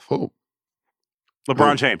and a half? Who?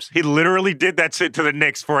 LeBron James. He literally did that shit to the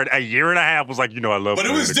Knicks for a year and a half. Was like, I love. But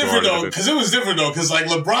it was different though, because like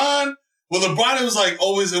LeBron, it was like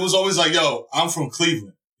always. It was always like, yo, I'm from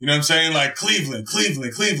Cleveland. You know what I'm saying? Like Cleveland.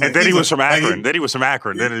 And then he was from Akron. Then he was from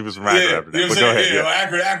Akron after that. You know what I'm saying? Go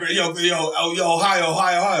ahead. Akron. Yo,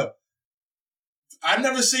 Ohio. I've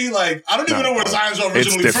never seen, like, I don't even know where Zion's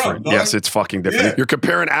originally from. Yes, it's fucking different. Yeah. You're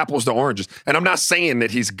comparing apples to oranges. And I'm not saying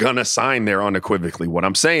that he's going to sign there unequivocally. What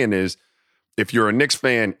I'm saying is, if you're a Knicks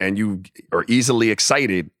fan and you are easily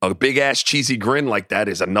excited, a big-ass cheesy grin like that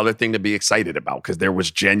is another thing to be excited about because there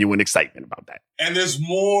was genuine excitement about that. And there's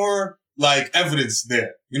more, like, evidence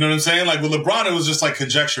there. You know what I'm saying? Like, with LeBron, it was just, like,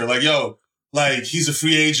 conjecture. Like, yo, like, he's a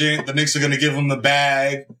free agent. The Knicks are going to give him the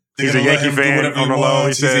bag. He's a Yankee fan on the low,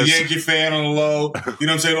 he says. He's a Yankee fan on the low. You know what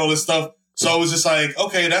I'm saying? All this stuff. So it was just like,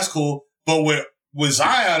 okay, that's cool. But with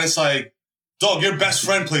Zion, it's like, dog, your best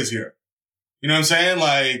friend plays here. You know what I'm saying?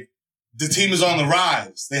 Like, the team is on the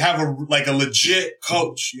rise. They have a legit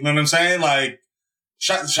coach. You know what I'm saying? Like,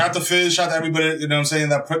 shout to Fizz, shout to everybody, you know what I'm saying,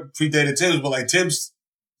 that predated Timbs. But like, Timbs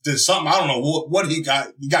did something. I don't know what he got.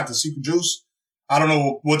 He got the secret juice. I don't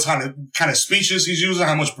know what kind of speeches he's using,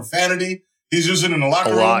 how much profanity he's using in the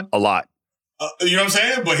locker room. A lot. You know what I'm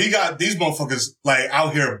saying? But he got these motherfuckers like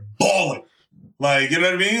out here balling. Like, you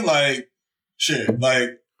know what I mean? Like, shit.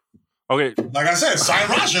 Like, okay. Like I said, sign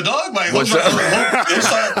Raja, dog. Like, hey,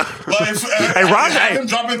 Raja, him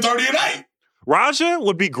dropping 30 a night. Raja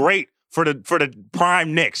would be great for the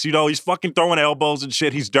prime Knicks. You know, he's fucking throwing elbows and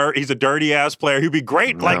shit. He's a dirty ass player. He'd be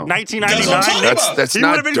great. No. Like 1999. That's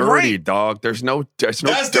not dirty, great. Dog. There's no dirty.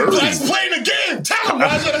 That's playing the game. Tell him,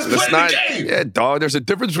 Raja, that's playing the game. Yeah, dog. There's a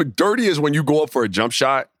difference with dirty is when you go up for a jump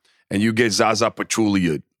shot and you get Zaza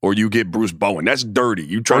Pachulia or you get Bruce Bowen. That's dirty.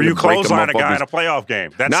 You try to clothesline a guy in a playoff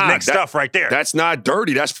game. That's Knicks stuff right there. That's not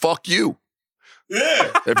dirty. That's fuck you.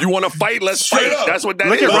 Yeah. If you want to fight, let's Straight fight. up. That's what that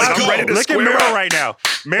Look is. At I'm ready to Look at Mero right now.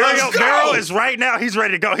 Mero is right now. He's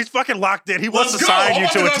ready to go. He's fucking locked in. He wants to sign you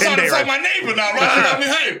to a 10-day rest. My neighbor now,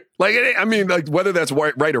 right? Like whether that's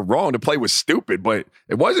right or wrong, the play was stupid, but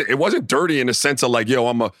it wasn't dirty in the sense of like, yo,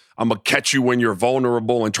 I'm a catch you when you're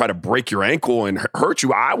vulnerable and try to break your ankle and hurt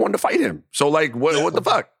you. I wanted to fight him. So like, what the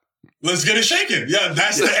fuck? Let's get it shaken. Yeah,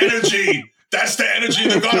 that's the energy. That's the energy in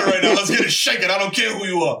the gutter right now. Let's get it shaken. I don't care who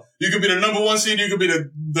you are. You could be the number one seed. You could be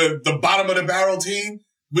the bottom of the barrel team.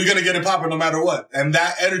 We're going to get it popping no matter what. And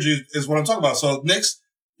that energy is what I'm talking about. So Knicks,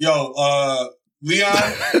 Leon,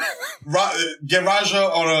 get Raja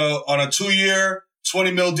on a 2-year,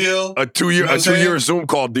 $20 million deal. A 2-year Zoom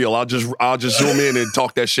call deal. I'll just zoom in and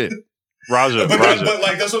talk that shit. Raja. But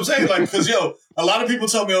like, that's what I'm saying. Like, cause a lot of people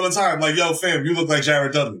tell me all the time, like, yo, fam, you look like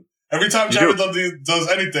Jared Dudley. Every time Jared Dudley does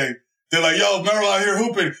anything, they're like, yo, Mero out here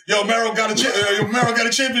hooping. Yo, Mero got a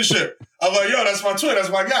championship. I'm like, yo, that's my twin. That's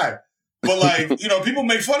my guy. But like, people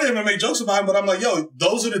make fun of him and make jokes about him. But I'm like, yo,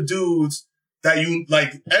 those are the dudes that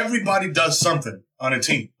everybody does something on a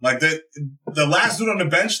team. Like the last dude on the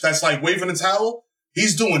bench that's like waving a towel,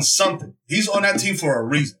 he's doing something. He's on that team for a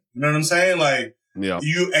reason. You know what I'm saying? Like, yeah.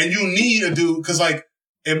 You need a dude, cause like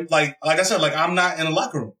I said, like I'm not in a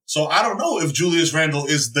locker room. So I don't know if Julius Randle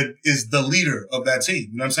is the leader of that team.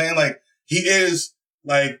 You know what I'm saying? Like he is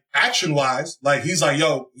like action wise, like he's like,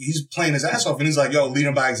 yo, he's playing his ass off and he's like, yo,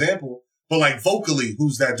 leading by example. But like vocally,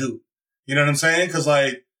 who's that dude? You know what I'm saying? Cause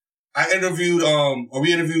like we interviewed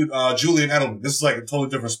Julian Edelman. This is like a totally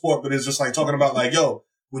different sport, but it's just like talking about like, yo,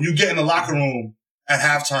 when you get in the locker room at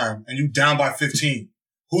halftime and you down by 15,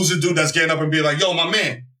 who's the dude that's getting up and being like, yo, my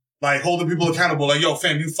man, like holding people accountable. Like, yo,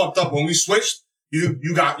 fam, you fucked up when we switched. You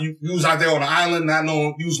was out there on the island, not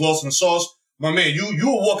knowing you was lost in the sauce. My man, you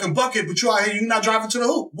a walking bucket, but you out here, you not driving to the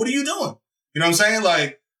hoop. What are you doing? You know what I'm saying?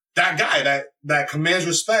 Like that guy that commands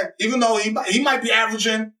respect, even though he might be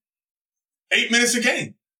averaging 8 minutes a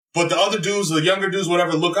game, but the other dudes, the younger dudes,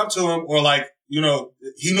 whatever, look up to him or like, he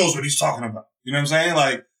knows what he's talking about. You know what I'm saying?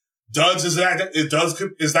 Like Duds is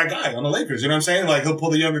that guy on the Lakers. You know what I'm saying? Like he'll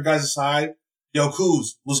pull the younger guys aside. Yo,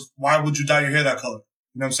 Kuz, why would you dye your hair that color?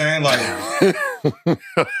 You know what I'm saying? Like, you know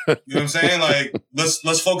what I'm saying? Like,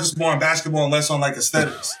 let's focus more on basketball and less on like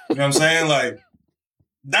aesthetics. You know what I'm saying? Like,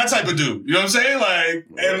 that type of dude. You know what I'm saying? Like,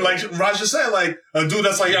 and like Raja said, like a dude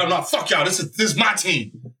that's like, yo, no, fuck y'all. This is my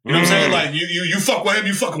team. You know what I'm saying? Like, you fuck with him,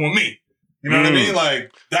 you fucking with me. You know what I mean?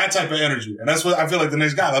 Like that type of energy, and that's what I feel like the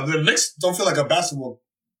Knicks got. Like, the Knicks don't feel like a basketball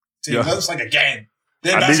team. Yeah. It's like a gang.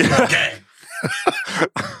 They're a basketball gang.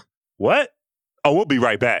 What? Oh, we'll be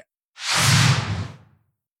right back.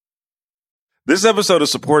 This episode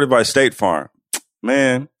is supported by State Farm.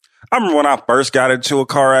 Man, I remember when I first got into a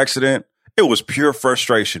car accident, it was pure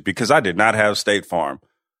frustration because I did not have State Farm.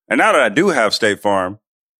 And now that I do have State Farm,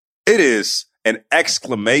 it is an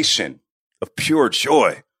exclamation of pure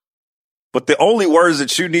joy. But the only words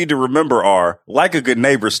that you need to remember are, like a good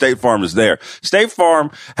neighbor, State Farm is there. State Farm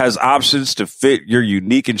has options to fit your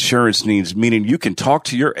unique insurance needs, meaning you can talk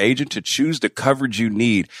to your agent to choose the coverage you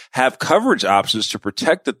need, have coverage options to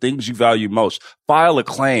protect the things you value most, file a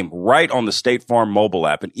claim right on the State Farm mobile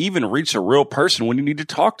app, and even reach a real person when you need to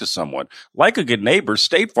talk to someone. Like a good neighbor,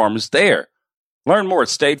 State Farm is there. Learn more at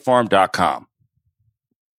statefarm.com.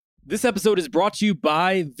 This episode is brought to you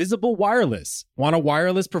by Visible Wireless. Want a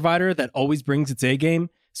wireless provider that always brings its A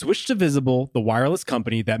game? Switch to Visible, the wireless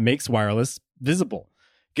company that makes wireless visible.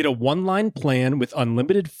 Get a one-line plan with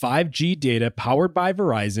unlimited 5G data powered by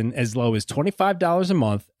Verizon as low as $25 a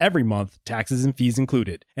month, every month, taxes and fees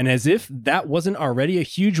included. And as if that wasn't already a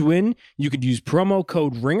huge win, you could use promo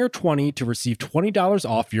code RINGER20 to receive $20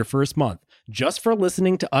 off your first month, just for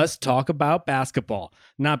listening to us talk about basketball.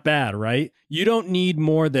 Not bad, right? You don't need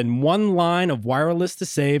more than one line of wireless to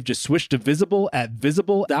save. Just switch to Visible at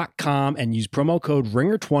visible.com and use promo code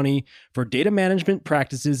RINGER20 for data management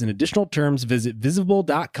practices and additional terms. Visit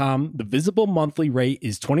visible.com. The Visible monthly rate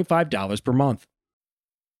is $25 per month.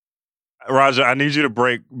 Raja, I need you to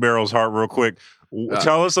break Mero's heart real quick.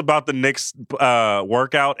 Tell us about the Knicks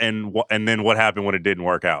workout and then what happened when it didn't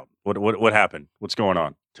work out. What happened? What's going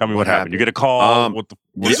on? Tell me what happened. You get a call.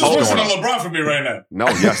 This is worse than LeBron for me right now. No,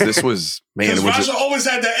 yes, this was, man. Because Raja always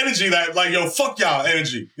had that energy, that like, yo, fuck y'all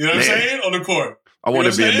energy. You know what I'm saying? On the court. I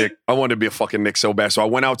wanted to be a Knick. I wanted to be a fucking Knick so bad. So I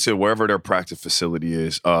went out to wherever their practice facility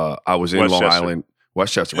is. I was in Long Island,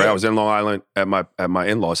 Westchester, right? I was in Long Island at my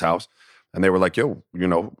in-laws' house, and they were like, yo,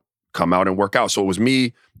 come out and work out. So it was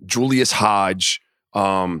me, Julius Hodge,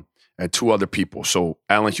 and two other people. So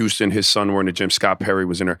Allen Houston, his son, were in the gym. Scott Perry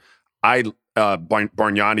was in there.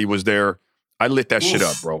 Bargnani was there. I lit that shit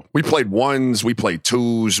up, bro. We played ones, we played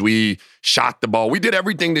twos, we shot the ball. We did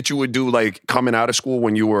everything that you would do like coming out of school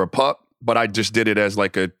when you were a pup, but I just did it as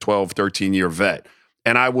like a 12, 13-year vet.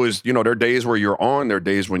 And I was, there are days where you're on, there are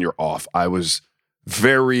days when you're off. I was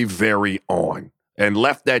very, very on and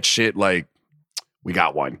left that shit like, we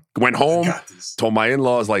got one. Went home, told my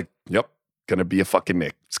in-laws like, yep, gonna be a fucking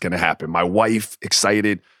Knick. It's gonna happen. My wife,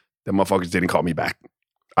 excited. The motherfuckers didn't call me back.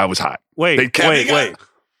 I was hot. Wait.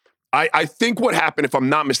 I think what happened, if I'm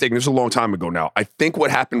not mistaken, this was a long time ago now. I think what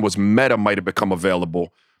happened was Meta might have become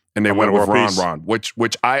available, and they went with Ron,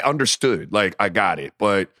 which I understood. Like, I got it,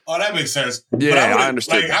 but that makes sense. Yeah, I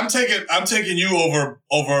understood. Like, I'm taking you over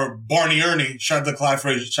Barney Ernie. Shout out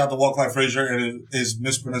to Walt Clyde Frazier and his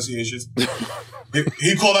mispronunciations.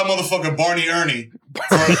 he called that motherfucker Barney Ernie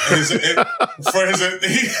for his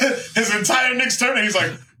entire Knicks tournament. He's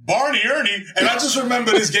like, Barney Ernie, and I just remember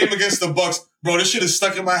this game against the Bucks, bro. This shit is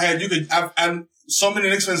stuck in my head. I'm so many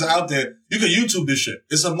Knicks fans out there. You can YouTube this shit.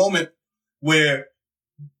 It's a moment where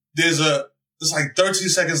there's like 13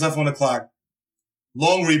 seconds left on the clock.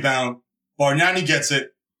 Long rebound. Bargnani gets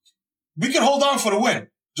it. We can hold on for the win.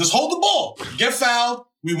 Just hold the ball. Get fouled.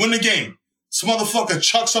 We win the game. This motherfucker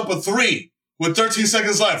chucks up a 3 with 13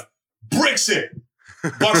 seconds left. Bricks it.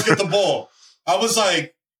 Bucks get the ball. I was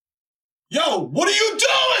like, yo, what are you doing?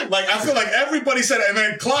 Like, I feel like everybody said it. And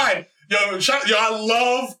then Clyde, I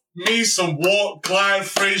love me some Walt, Clyde,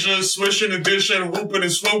 Frazier, swishing and dishing, whooping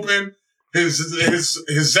and swooping. His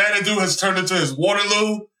Xanadu has turned into his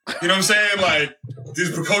Waterloo. You know what I'm saying? Like,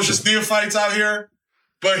 these precocious neophytes out here.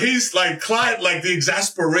 But he's like, Clyde, like the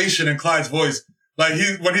exasperation in Clyde's voice. Like,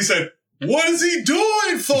 when he said, what is he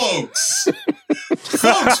doing, folks?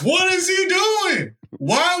 Folks, what is he doing?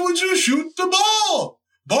 Why would you shoot the ball?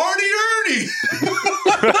 Barney Ernie.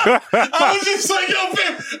 I was just like, yo,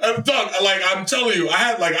 fam. Doug, like, I'm telling you, I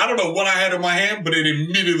had, like, I don't know what I had in my hand, but it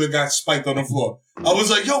immediately got spiked on the floor. I was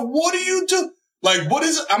like, yo, what do you do? Like, what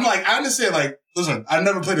is it? I'm like, I understand, like, listen, I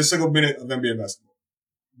never played a single minute of NBA basketball.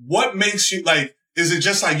 What makes you, like, is it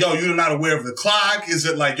just like, yo, you're not aware of the clock? Is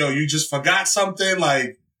it like, yo, you just forgot something?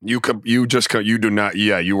 Like, you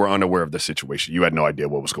were unaware of the situation. You had no idea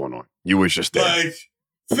what was going on. You was just there. Like,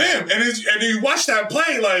 fam, and you watch that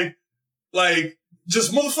play, like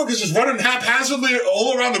just motherfuckers just running haphazardly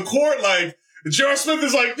all around the court. Like, J.R. Smith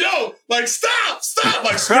is like, yo, like, stop,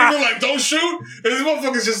 like, screaming, like, don't shoot. And this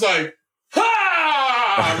motherfucker's just like,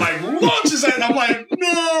 ha! Like, launches at it. I'm like,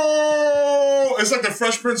 no! It's like the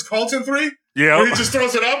Fresh Prince Carlton 3. Yeah. Where he just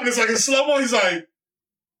throws it up and it's like in slow-mo. He's like,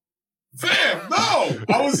 fam, no.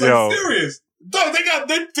 I was like, serious. Dog, they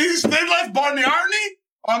left Barney Arney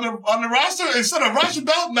on the roster instead of Roger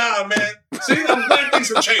Belt? Nah, man. See, I'm glad things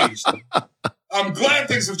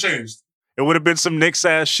have changed. It would have been some Knicks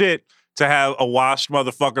ass shit to have a washed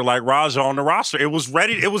motherfucker like Raja on the roster. It was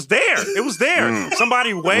ready. It was there.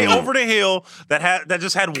 Somebody way over the hill that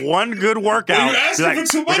just had one good workout. Were you asking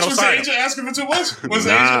for too much? Was AJ asking for too much? Was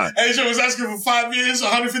AJ was asking for 5 years,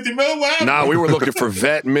 $150 million? Nah, we were looking for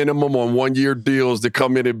vet minimum on 1-year deals to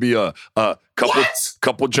come in and be a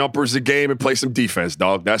couple jumpers a game and play some defense,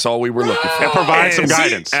 dog. That's all we were looking for. And provide some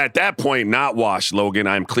guidance. At that point, not washed, Logan.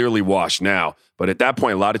 I'm clearly washed now. But at that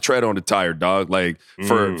point, a lot of tread on the tire, dog. Like,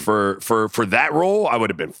 for that role, I would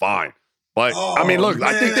have been fine. But I mean, look,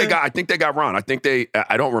 man. I think they got Ron.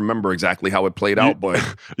 I don't remember exactly how it played out, but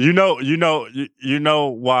you know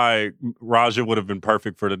why Raja would have been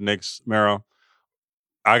perfect for the Knicks, Mero?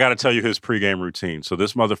 I got to tell you his pregame routine. So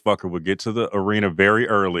this motherfucker would get to the arena very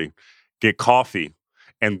early, get coffee,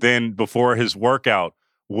 and then before his workout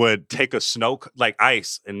would take a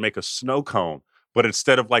ice and make a snow cone. But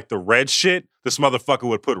instead of like the red shit, this motherfucker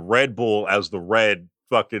would put Red Bull as the red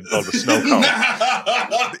fucking the snow cone.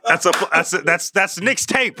 That's Nick's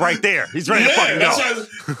tape right there. He's ready to fucking go.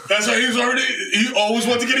 That's why he always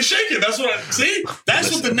wanted to get it shaken. That's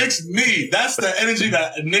what the Knicks need. That's the energy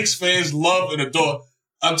that Knicks fans love and adore.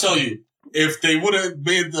 I'm telling you, if they would have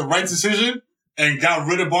made the right decision and got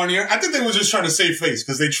rid of Barney Ernie, I think they were just trying to save face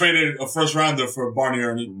because they traded a first rounder for Barney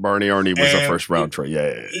Ernie. Barney Ernie was a first round trade.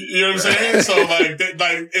 Yeah. You know what I'm saying? So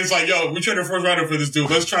it's like, yo, we traded a first rounder for this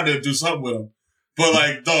dude. Let's try to do something with him. But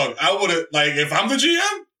like, dog, I would have, like, if I'm the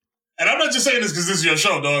GM, and I'm not just saying this because this is your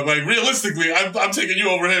show, dog. Like, realistically, I'm taking you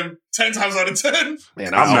over him 10 times out of 10.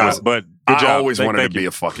 Man, I always wanted to be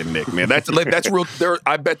a fucking Knick, man. That's real.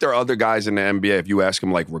 I bet there are other guys in the NBA, if you ask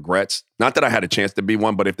them, like, regrets. Not that I had a chance to be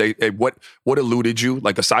one, but if what eluded you,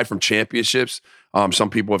 like, aside from championships, some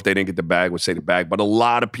people, if they didn't get the bag, would say the bag. But a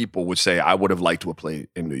lot of people would say, I would have liked to have played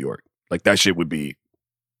in New York. Like, that shit would be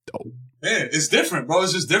dope. Man, it's different, bro.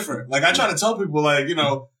 It's just different. Like, I try to tell people, like, you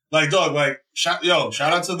know, like, dog, like, shout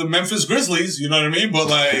out to the Memphis Grizzlies, you know what I mean? But,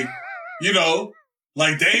 like, you know,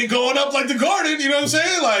 like, they ain't going up like the Garden, you know what I'm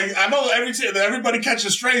saying? Like, I know everybody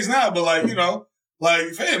catches strays now, but, like, you know, like,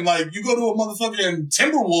 fam, like, you go to a motherfucking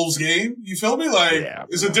Timberwolves game, you feel me? Like,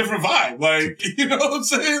 it's a different vibe. Like, you know what I'm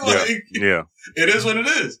saying? Like, it is what it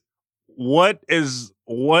is. What is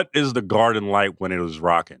the Garden like when it was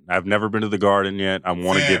rocking? I've never been to the Garden yet. I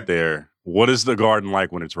want to get there. What is the Garden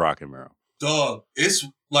like when it's rocking, Mero? Dog, it's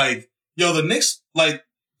like, yo, the Knicks, like,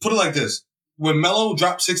 put it like this. When Melo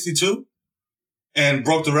dropped 62 and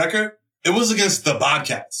broke the record, it was against the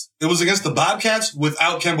Bobcats. It was against the Bobcats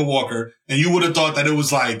without Kemba Walker. And you would have thought that it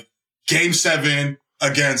was like Game 7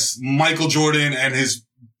 against Michael Jordan and his,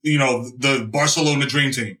 you know, the Barcelona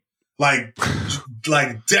Dream Team. Like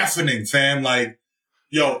deafening, fam. Like,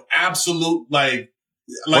 yo, absolute, like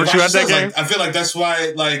weren't you at that game? Like, I feel like that's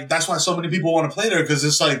why so many people want to play there, because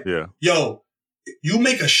it's like, yo, you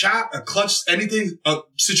make a shot, a clutch, anything, a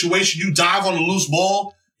situation, you dive on a loose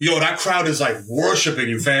ball, yo, that crowd is like worshiping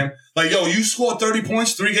you, fam. Like, yo, you scored 30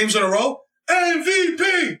 points 3 games in a row,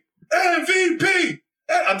 MVP.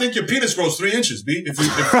 I think your penis grows 3 inches, B. If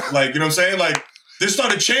like, you know what I'm saying? Like, they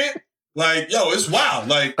start a chant, like, yo, it's wild.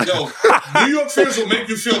 Like, yo, New York fans will make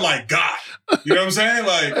you feel like God. You know what I'm saying?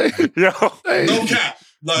 Like, no cap.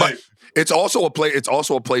 Like, but it's also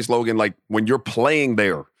a place, Logan, like, when you're playing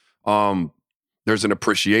there, there's an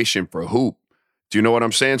appreciation for hoop. Do you know what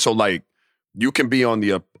I'm saying? So, like, you can be on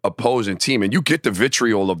the opposing team and you get the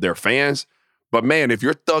vitriol of their fans, but man, if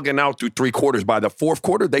you're thugging out through 3 quarters, by the 4th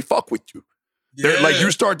quarter, they fuck with you. They're, like,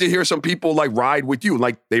 you start to hear some people, like, ride with you.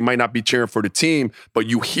 Like, they might not be cheering for the team, but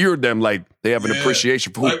you hear them, like, they have an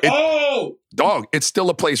appreciation for hoop. Like, dog, it's still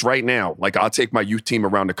a place right now. Like, I'll take my youth team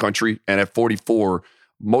around the country, and at 44,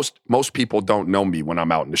 most people don't know me when I'm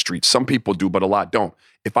out in the streets. Some people do, but a lot don't.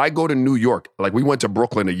 If I go to New York, like, we went to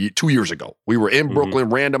Brooklyn 2 years ago. We were in Brooklyn,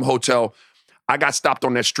 random hotel. I got stopped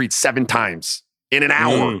on that street 7 times in an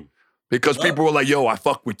hour because people were like, yo, I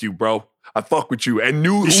fuck with you, bro. I fuck with you. And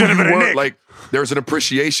knew who you were. Like, there's an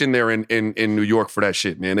appreciation there in New York for that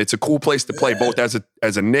shit, man. It's a cool place to play, both as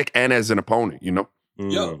a Knick and as an opponent, you know?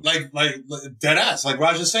 Yo, like dead ass. Like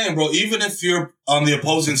Raja's saying, bro, even if you're on the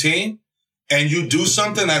opposing team and you do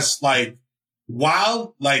something that's like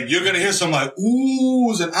wild, like, you're gonna hear some like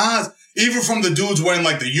oohs and ahs, even from the dudes wearing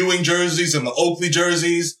like the Ewing jerseys and the Oakley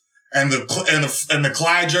jerseys and the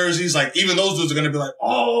Clyde jerseys. Like, even those dudes are gonna be like,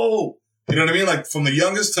 oh, you know what I mean? Like, from the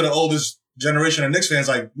youngest to the oldest generation of Knicks fans,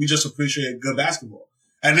 like, we just appreciate good basketball.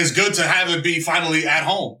 And it's good to have it be finally at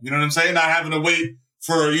home. You know what I'm saying? Not having to wait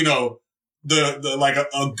for, you know, the like a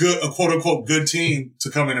quote unquote good team to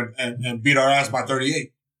come in and beat our ass by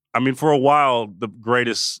 38. I mean, for a while, the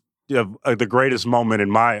greatest moment in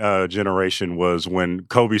my generation was when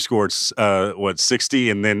Kobe scored 60,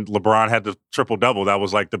 and then LeBron had the triple double. That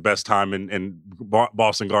was like the best time in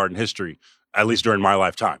Boston Garden history, at least during my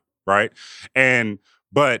lifetime, right?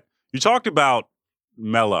 But you talked about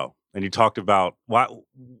Melo, and you talked about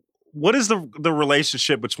what is the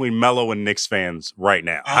relationship between Melo and Knicks fans right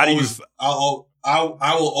now? I will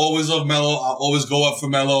always love Melo. I'll always go up for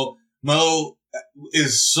Melo. Melo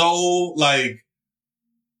is so, like,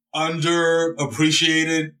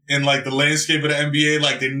 underappreciated in, like, the landscape of the NBA.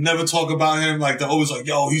 Like, they never talk about him. Like, they're always like,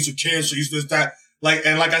 yo, he's a cancer, he's this, that.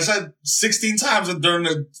 and like I said 16 times during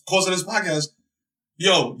the course of this podcast,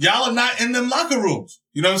 yo, y'all are not in them locker rooms.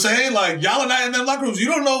 You know what I'm saying? Like, y'all are not in them locker rooms. You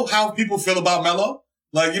don't know how people feel about Melo.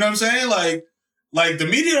 Like, you know what I'm saying? Like the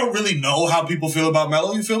media don't really know how people feel about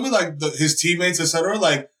Melo. You feel me? Like his teammates, etc.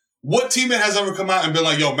 Like, what teammate has ever come out and been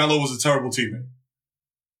like, yo, Melo was a terrible teammate?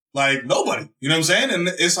 Like, nobody. You know what I'm saying? And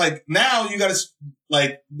it's like, now you gotta,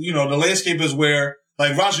 like, you know, the landscape is where,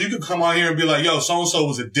 like, Raja, you could come out here and be like, yo, so-and-so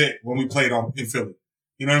was a dick when we played in Philly.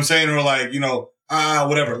 You know what I'm saying? Or like, you know,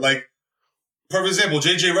 whatever. Like, perfect example,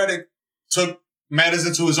 JJ Redick took matters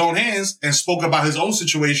into his own hands and spoke about his own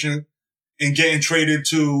situation and getting traded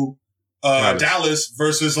to Dallas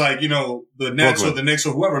versus, like, you know, the Nets Brooklyn. Or the Knicks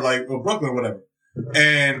or whoever, like, or Brooklyn or whatever.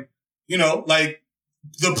 And, you know, like,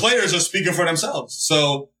 the players are speaking for themselves.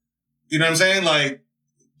 So, you know what I'm saying? Like,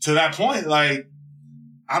 to that point, like,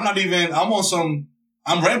 I'm rambling.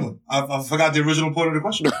 I forgot the original point of the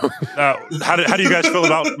question. How do you guys feel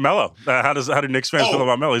about Melo? How do Knicks fans feel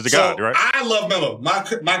about Melo? He's the god, right? I love Melo.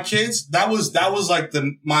 My kids, that was like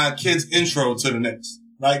my kids' intro to the Knicks,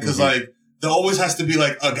 right? Because like there always has to be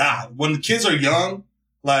like a guy. When the kids are young,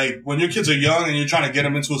 like when your kids are young and you're trying to get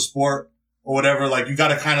them into a sport or whatever, like you got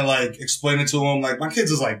to kind of like explain it to them. Like my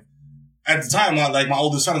kids is like, at the time, like my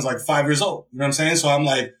oldest son is like 5 years old. You know what I'm saying? So I'm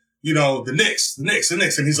like, you know, the Knicks.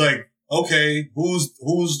 And he's like, okay, who's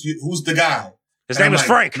the guy? His name is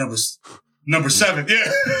Frank. Number 7. Yeah.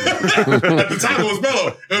 At the time it was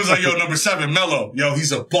Melo. It was like, yo, number 7, Melo. Yo,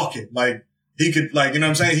 he's a bucket. Like he could, like, you know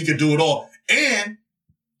what I'm saying? He could do it all. And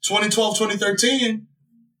 2012, 2013,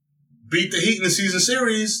 beat the Heat in the season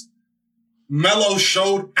series. Melo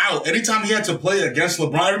showed out. Anytime he had to play against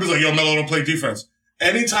LeBron, everybody's like, yo, Melo don't play defense.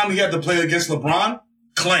 Anytime he had to play against LeBron,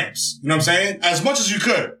 clamps. You know what I'm saying? As much as you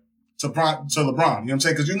could to LeBron. You know what I'm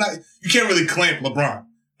saying? Because you can't really clamp LeBron.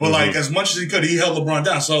 But like as much as he could, he held LeBron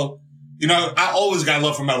down. So, you know, I always got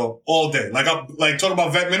love for Melo all day. Like talk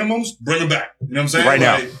about vet minimums, bring him back. You know what I'm saying? Right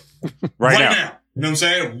now. Right now. You know what I'm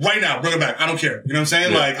saying? Right now, bring him back. I don't care. You know what I'm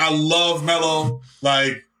saying? Yeah. Like I love Melo.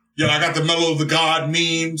 Like, yo, I got the Melo of the God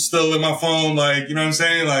meme still in my phone. Like, you know what I'm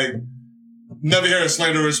saying? Like, never hear a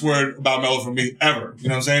slanderous word about Melo from me, ever. You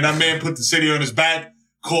know what I'm saying? That man put the city on his back,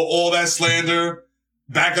 called all that slander,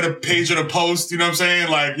 back of the page of the Post, you know what I'm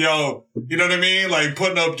saying? Like, yo, you know what I mean? Like,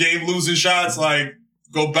 putting up game-losing shots, like,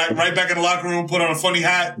 go back, right back in the locker room, put on a funny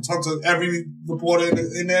hat, talk to every reporter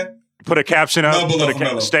in there. Put a caption up.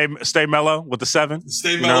 Stay mellow with the 7.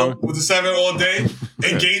 Stay mellow with the 7 all day.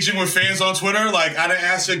 Engaging with fans on Twitter. Like, I didn't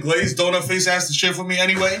ask your glazed donut face ass to share for me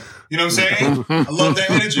anyway. You know what I'm saying? I love that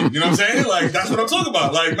energy. You know what I'm saying? Like, that's what I'm talking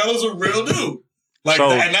about. Like, Melo's a real dude. Like,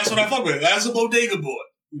 and that's what I fuck with. That's a bodega boy.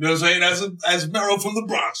 You know what I'm saying? As Mero from the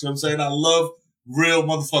Bronx. You know what I'm saying? I love real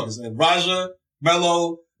motherfuckers. And Raja,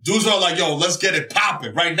 Melo, dudes are like, yo, let's get it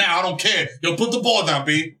popping right now. I don't care. Yo, put the ball down,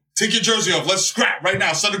 B. Take your jersey off. Let's scrap right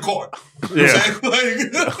now. Center court. You know what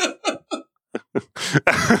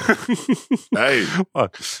I'm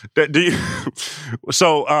saying? Do you?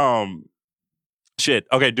 So, shit.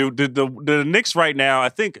 Okay. Do the Knicks right now? I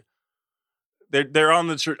think they're on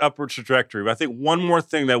the upward trajectory. But I think one more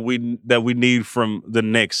thing that we need from the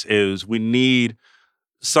Knicks is we need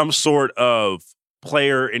some sort of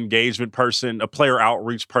player engagement person, a player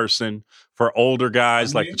outreach person for older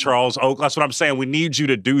guys like Charles Oak. That's what I'm saying. We need you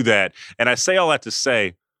to do that. And I say all that to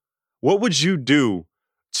say, what would you do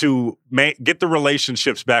to get the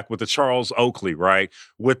relationships back with the Charles Oakley, right?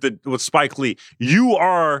 With Spike Lee. You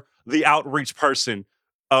are the outreach person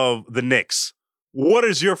of the Knicks. What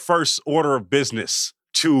is your first order of business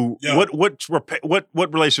to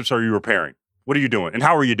what relationships are you repairing? What are you doing? And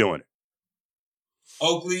how are you doing it?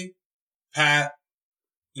 Oakley, Pat,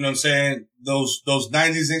 you know what I'm saying? Those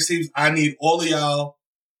 90s Knicks teams, I need all of y'all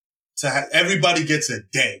to have, everybody gets a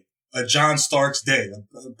day, a John Starks day.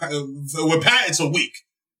 With Pat, it's a week.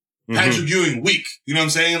 Patrick Ewing week. You know what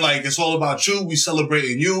I'm saying? Like, it's all about you. We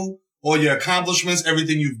celebrating you, all your accomplishments,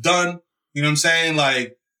 everything you've done. You know what I'm saying?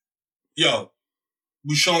 Like, yo,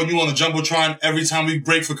 we showing you on the Jumbotron every time we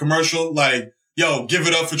break for commercial. Like, yo, give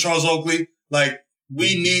it up for Charles Oakley. Like,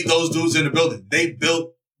 we need those dudes in the building. They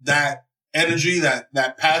built that energy,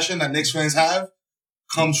 that passion that Knicks fans have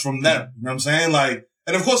comes from them. You know what I'm saying? Like,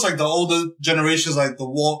 and of course, like the older generations, like the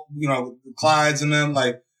Walt, you know, the Clydes and them,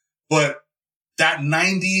 like, but that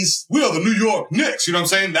 90s, we are the New York Knicks. You know what I'm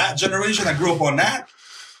saying? That generation that grew up on that,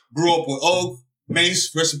 grew up with Oak,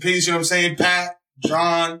 Mace, rest in peace. You know what I'm saying? Pat,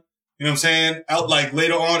 John, you know what I'm saying? Out like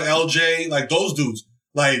later on, LJ, like those dudes,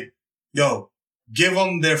 like, yo, give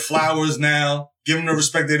them their flowers now. Give them the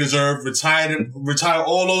respect they deserve. Retire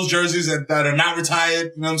all those jerseys that are not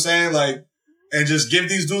retired. You know what I'm saying? Like, and just give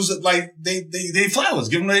these dudes like they flowers.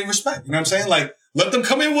 Give them their respect. You know what I'm saying? Like, let them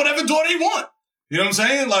come in whatever door they want. You know what I'm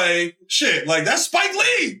saying? Like, shit, like, that's Spike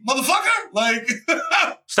Lee, motherfucker. Like,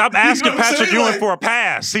 stop asking you know Patrick Ewing like, for a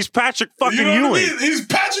pass. He's Patrick fucking you know Ewing. What I mean? He's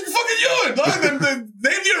Patrick fucking Ewing. Dog. They named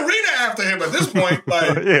the arena after him at this point.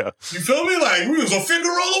 Like, yeah. You feel me? Like, we was a finger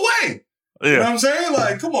roll away. Yeah. You know what I'm saying?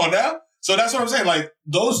 Like, come on now. So that's what I'm saying. Like,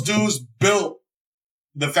 those dudes built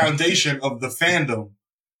the foundation of the fandom.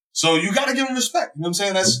 So you gotta give them respect. You know what I'm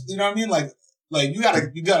saying? That's, you know what I mean? Like you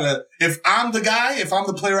gotta, if I'm the guy, if I'm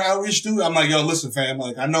the player outreach dude, I'm like, yo, listen, fam,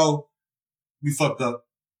 like, I know we fucked up.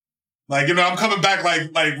 Like, you know, I'm coming back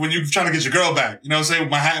like when you're trying to get your girl back. You know what I'm saying?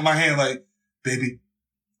 With my hat in my hand, like, baby.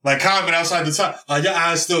 Like, comment outside the top. Your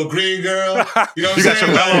eyes still green, girl. You know what I'm saying? You got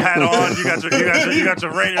your mellow hat on. You got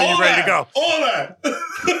your radio. You ready to go? All that.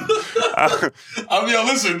 I mean, yo,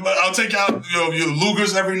 listen, I'll take out, your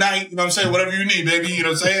Lugers every night. You know what I'm saying? Whatever you need, baby. You know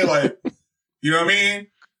what I'm saying? Like, you know what I mean?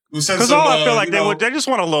 Because all I feel like they just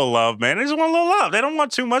want a little love, man. They just want a little love. They don't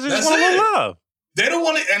want too much. They just want a little love. They don't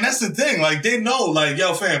want it, and that's the thing. Like, they know, like,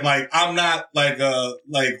 yo, fam, like, I'm not like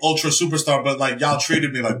ultra superstar, but like, y'all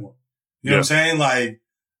treated me like one. You know what I'm saying? Like,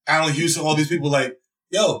 Allen Houston, all these people, like,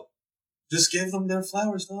 yo, just give them their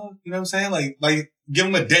flowers, dog. You know what I'm saying? Like, give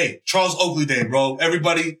them a day. Charles Oakley Day, bro.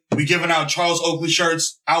 Everybody, we giving out Charles Oakley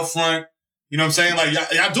shirts out front. You know what I'm saying? Like,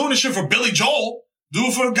 y'all doing this shit for Billy Joel. Do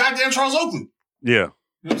it for goddamn Charles Oakley. Yeah.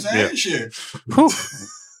 You know what I'm saying? Yeah. Shit. Whew.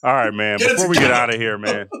 All right, man. Before we get out of here,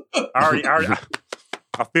 man.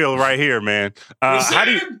 I feel right here, man. How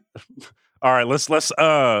do you? All right, let's.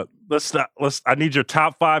 I need your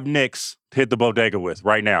top 5 Knicks to hit the bodega with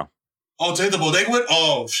right now. Oh, to hit the bodega with?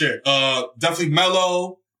 Oh shit. Definitely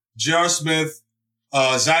Melo, J.R. Smith,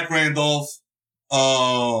 Zach Randolph,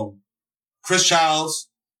 Chris Childs,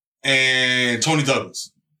 and Tony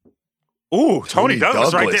Douglas. Ooh, Tony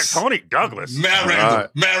Douglas right there. Tony Douglas. Matt Randall.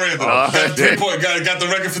 Got the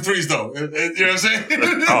record for threes, though. You know what I'm saying?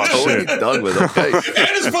 Oh, Tony Douglas, okay. And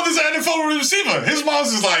his brother's an NFL receiver. His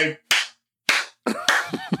mom's is like,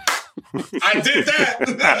 I did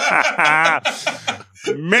that.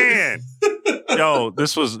 Man. Yo,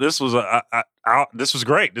 this was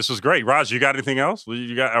great. This was great. Raj, you got anything else?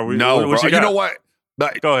 You got? No, what bro. you know what?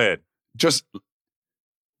 Go ahead. Just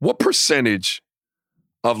what percentage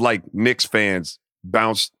of like Knicks fans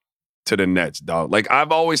bounce to the Nets, dog? Like,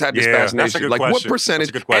 I've always had this fascination. Like, question. what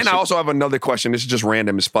percentage? And I also have another question. This is just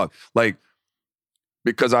random as fuck. Like,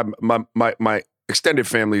 because my extended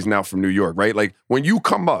family is now from New York, right? Like, when you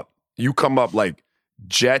come up like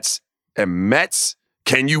Jets and Mets.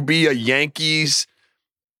 Can you be a Yankees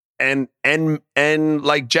and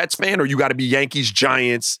like Jets fan, or you got to be Yankees,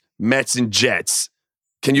 Giants, Mets, and Jets?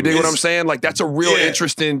 Can you dig what I'm saying? Like, that's a real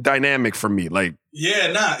interesting dynamic for me. Like,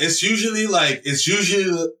 it's usually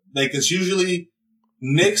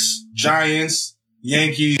Knicks, Giants,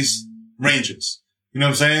 Yankees, Rangers. You know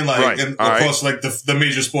what I'm saying? Like, right. and of course, like the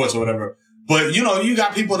major sports or whatever. But you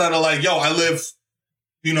got people that are like, yo, I live.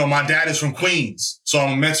 My dad is from Queens, so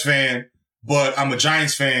I'm a Mets fan, but I'm a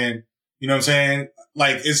Giants fan. You know what I'm saying?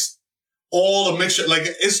 Like, it's all a mixture. Like,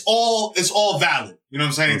 it's all valid. You know what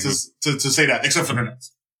I'm saying? Mm-hmm. To say that, except for the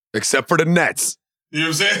Nets. Except for the Nets. You know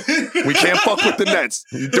what I'm saying? We can't fuck with the Nets.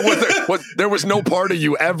 There was no part of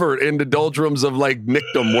you ever in the doldrums of like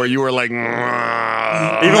Nickdom where you were like, even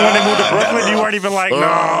when they moved to Brooklyn, you weren't even like,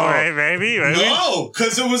 no, hey, baby. No,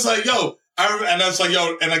 because it was like, yo, and that's like,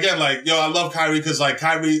 yo, and again, like, yo, I love Kyrie because like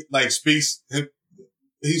Kyrie like speaks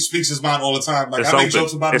his mind all the time. Like, I make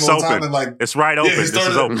jokes about him all the time, and like, it's right open. This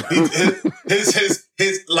is open. His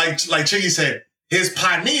like Chiggy said, his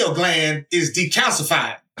pineal gland is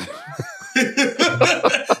decalcified.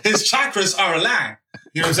 His chakras are aligned.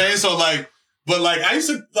 You know what I'm saying? So like, but like, I used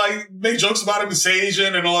to like make jokes about him and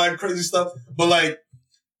Sajin and all that crazy stuff. But like,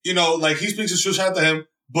 like he speaks his truth out to him.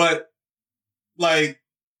 But like,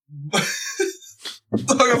 I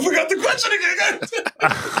forgot the question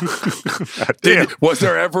again. Was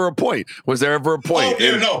there ever a point? Oh,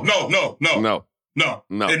 yeah, no.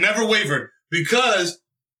 It never wavered because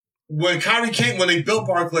when Kyrie came, when they built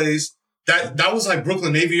Barclays, that was like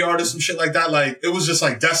Brooklyn Navy Yard or some shit like that. Like, it was just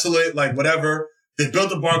like desolate, like whatever. They built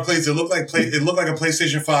the Barclays. It looked like a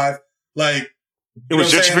PlayStation 5. Like, it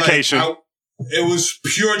was gentrification. Like, it was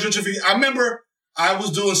pure gentrification. I remember I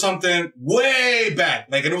was doing something way back,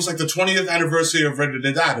 like, and it was like the 20th anniversary of Ready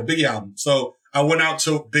to Die, the Biggie album. So I went out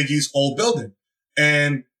to Biggie's old building,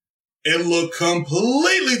 and it looked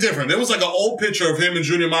completely different. There was like an old picture of him and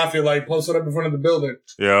Junior Mafia like posted up in front of the building.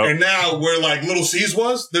 Yeah. And now where like Little C's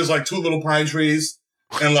was, there's like 2 little pine trees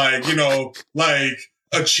and like, like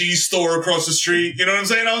a cheese store across the street. You know what I'm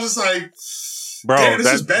saying? I was just like, Bro, damn,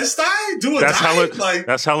 this is best die? Do or die?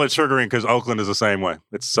 That's hella triggering because Oakland is the same way.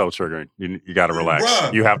 It's so triggering. You got to relax.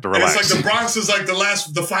 Bruh. You have to relax. And it's like the Bronx is like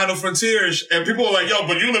the final frontier. And people are like, yo,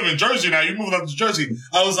 but you live in Jersey now. You moving up to Jersey.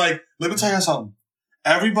 I was like, let me tell you something.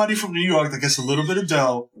 Everybody from New York that gets a little bit of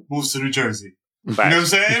dough moves to New Jersey. Facts. You know what I'm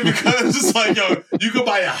saying? Because it's like, yo, you could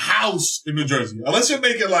buy a house in New Jersey. Unless you're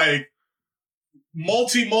making like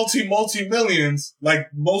multi millions, like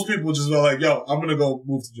most people just are like, yo, I'm gonna go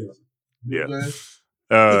move to Jersey. You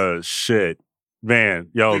know Shit. Man,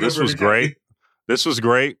 yo, this was great. This was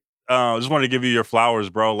great. Just wanted to give you your flowers,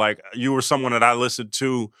 bro. Like, you were someone that I listened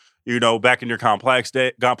to, you know, back in your complex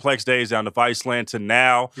days down to Viceland to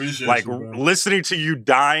now. Appreciate like, you, listening to you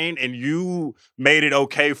dying, and you made it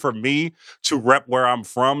okay for me to rep where I'm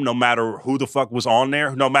from, no matter who the fuck was on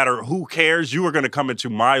there, no matter who cares. You are going to come into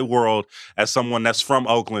my world as someone that's from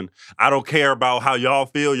Oakland. I don't care about how y'all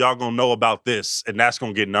feel. Y'all going to know about this, and that's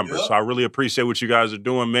going to get numbers. Yep. So I really appreciate what you guys are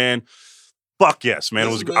doing, man. Fuck yes, man.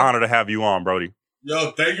 It was an honor to have you on, Brody.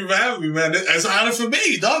 Yo, thank you for having me, man. It's an honor for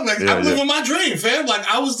me, dog. Like, I'm living my dream, fam. Like,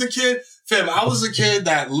 I was the kid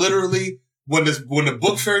that literally, when the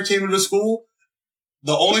book fair came into the school,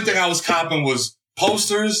 the only thing I was copping was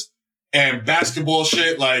posters and basketball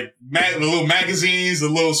shit, like the little magazines, the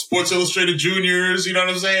little Sports Illustrated Juniors, you know what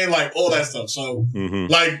I'm saying? Like, all that stuff. So,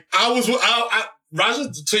 like,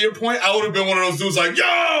 Raja, to your point, I would have been one of those dudes like, yo,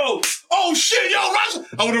 oh shit, yo, Raja.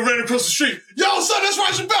 I would have ran across the street. Yo, son, that's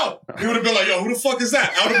Raja Bell. He would have been like, yo, who the fuck is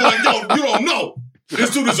that? I would have been like, yo, you don't know.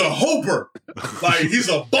 This dude is a hooper. Like, he's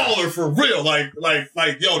a baller for real. Like,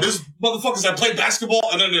 yo, this motherfuckers that play basketball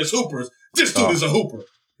and then there's hoopers. This dude is a hooper.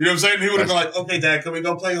 You know what I'm saying? He would have been like, okay, Dad, can we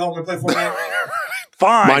go play home and play Fortnite?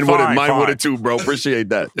 Mine would have too, bro. Appreciate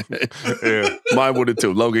that. Mine would have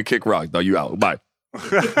too. Logan, kick rock. No, you out. Bye.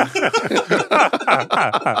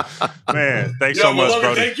 Man, thanks so much,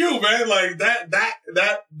 bro. Thank you, man. Like that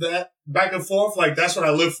back and forth, like that's what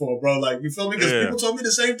I live for, bro. Like, you feel me? Because people told me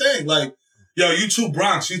the same thing. Like, yo, you two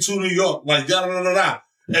Bronx, you two New York, like da.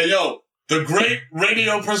 And yo, the great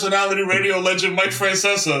radio personality, radio legend Mike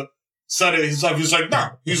Francesa said it. He's like,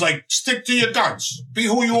 nah. He's like, stick to your guns. Be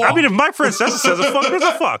who you are. I mean, if Mike Francesa says it, who gives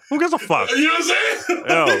a fuck? Who gives a fuck? You know what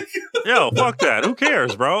I'm saying? Yo, fuck that. Who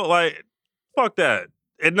cares, bro? Like, fuck that.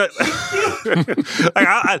 And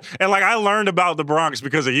I learned about the Bronx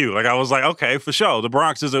because of you. Like, I was like, okay, for sure. The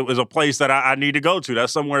Bronx is a place that I need to go to.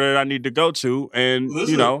 That's somewhere that I need to go to. And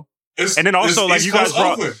you know, and then also like you guys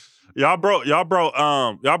brought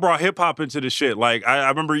hip hop into the shit. Like, I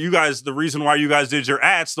remember you guys, the reason why you guys did your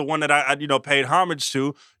ads, the one that I paid homage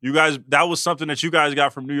to, you guys, that was something that you guys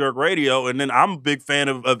got from New York radio. And then I'm a big fan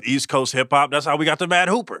of East Coast hip hop. That's how we got the Mad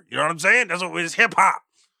Hooper. You know what I'm saying? That's what it's hip hop.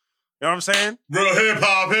 You know what I'm saying? Real hip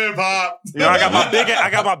hop. You know, I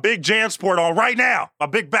got my big JanSport on right now. My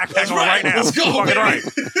big backpack on right now. Let's go, fucking right.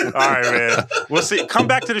 All right, man. We'll see. Come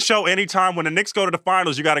back to the show anytime. When the Knicks go to the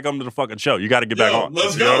finals, you got to come to the fucking show. You got to get back on.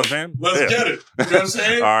 Let's go. You know what I'm saying? Let's get it. You know what I'm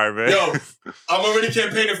saying? All right, man. Yo, I'm already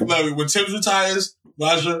campaigning for that. When Timbs retires,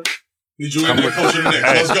 Raja, need you in there coaching the Knicks.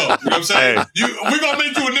 Let's go. You know what I'm saying? We're going to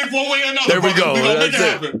make you a Knick one way or another. There we go. We're going to make it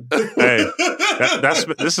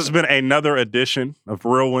happen. This has been another edition of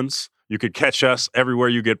Real Ones. You could catch us everywhere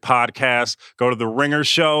you get podcasts. Go to The Ringer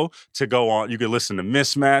Show to go on. You can listen to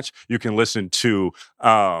Mismatch. You can listen to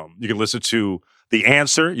The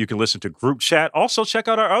Answer. You can listen to Group Chat. Also, check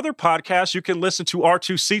out our other podcasts. You can listen to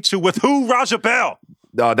R2C2 with who? Raja Bell.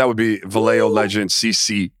 That would be Vallejo legend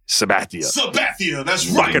CC Sabathia. Sabathia, that's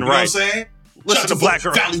right. Fucking right. You know what I'm saying? Listen to Black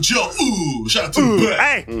Girl. Valley Joe. Ooh, shout out to the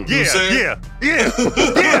back. Hey, yeah.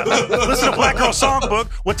 Listen to Black Girl Songbook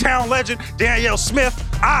with town legend Danielle Smith.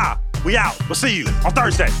 We out. We'll see you on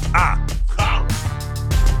Thursday.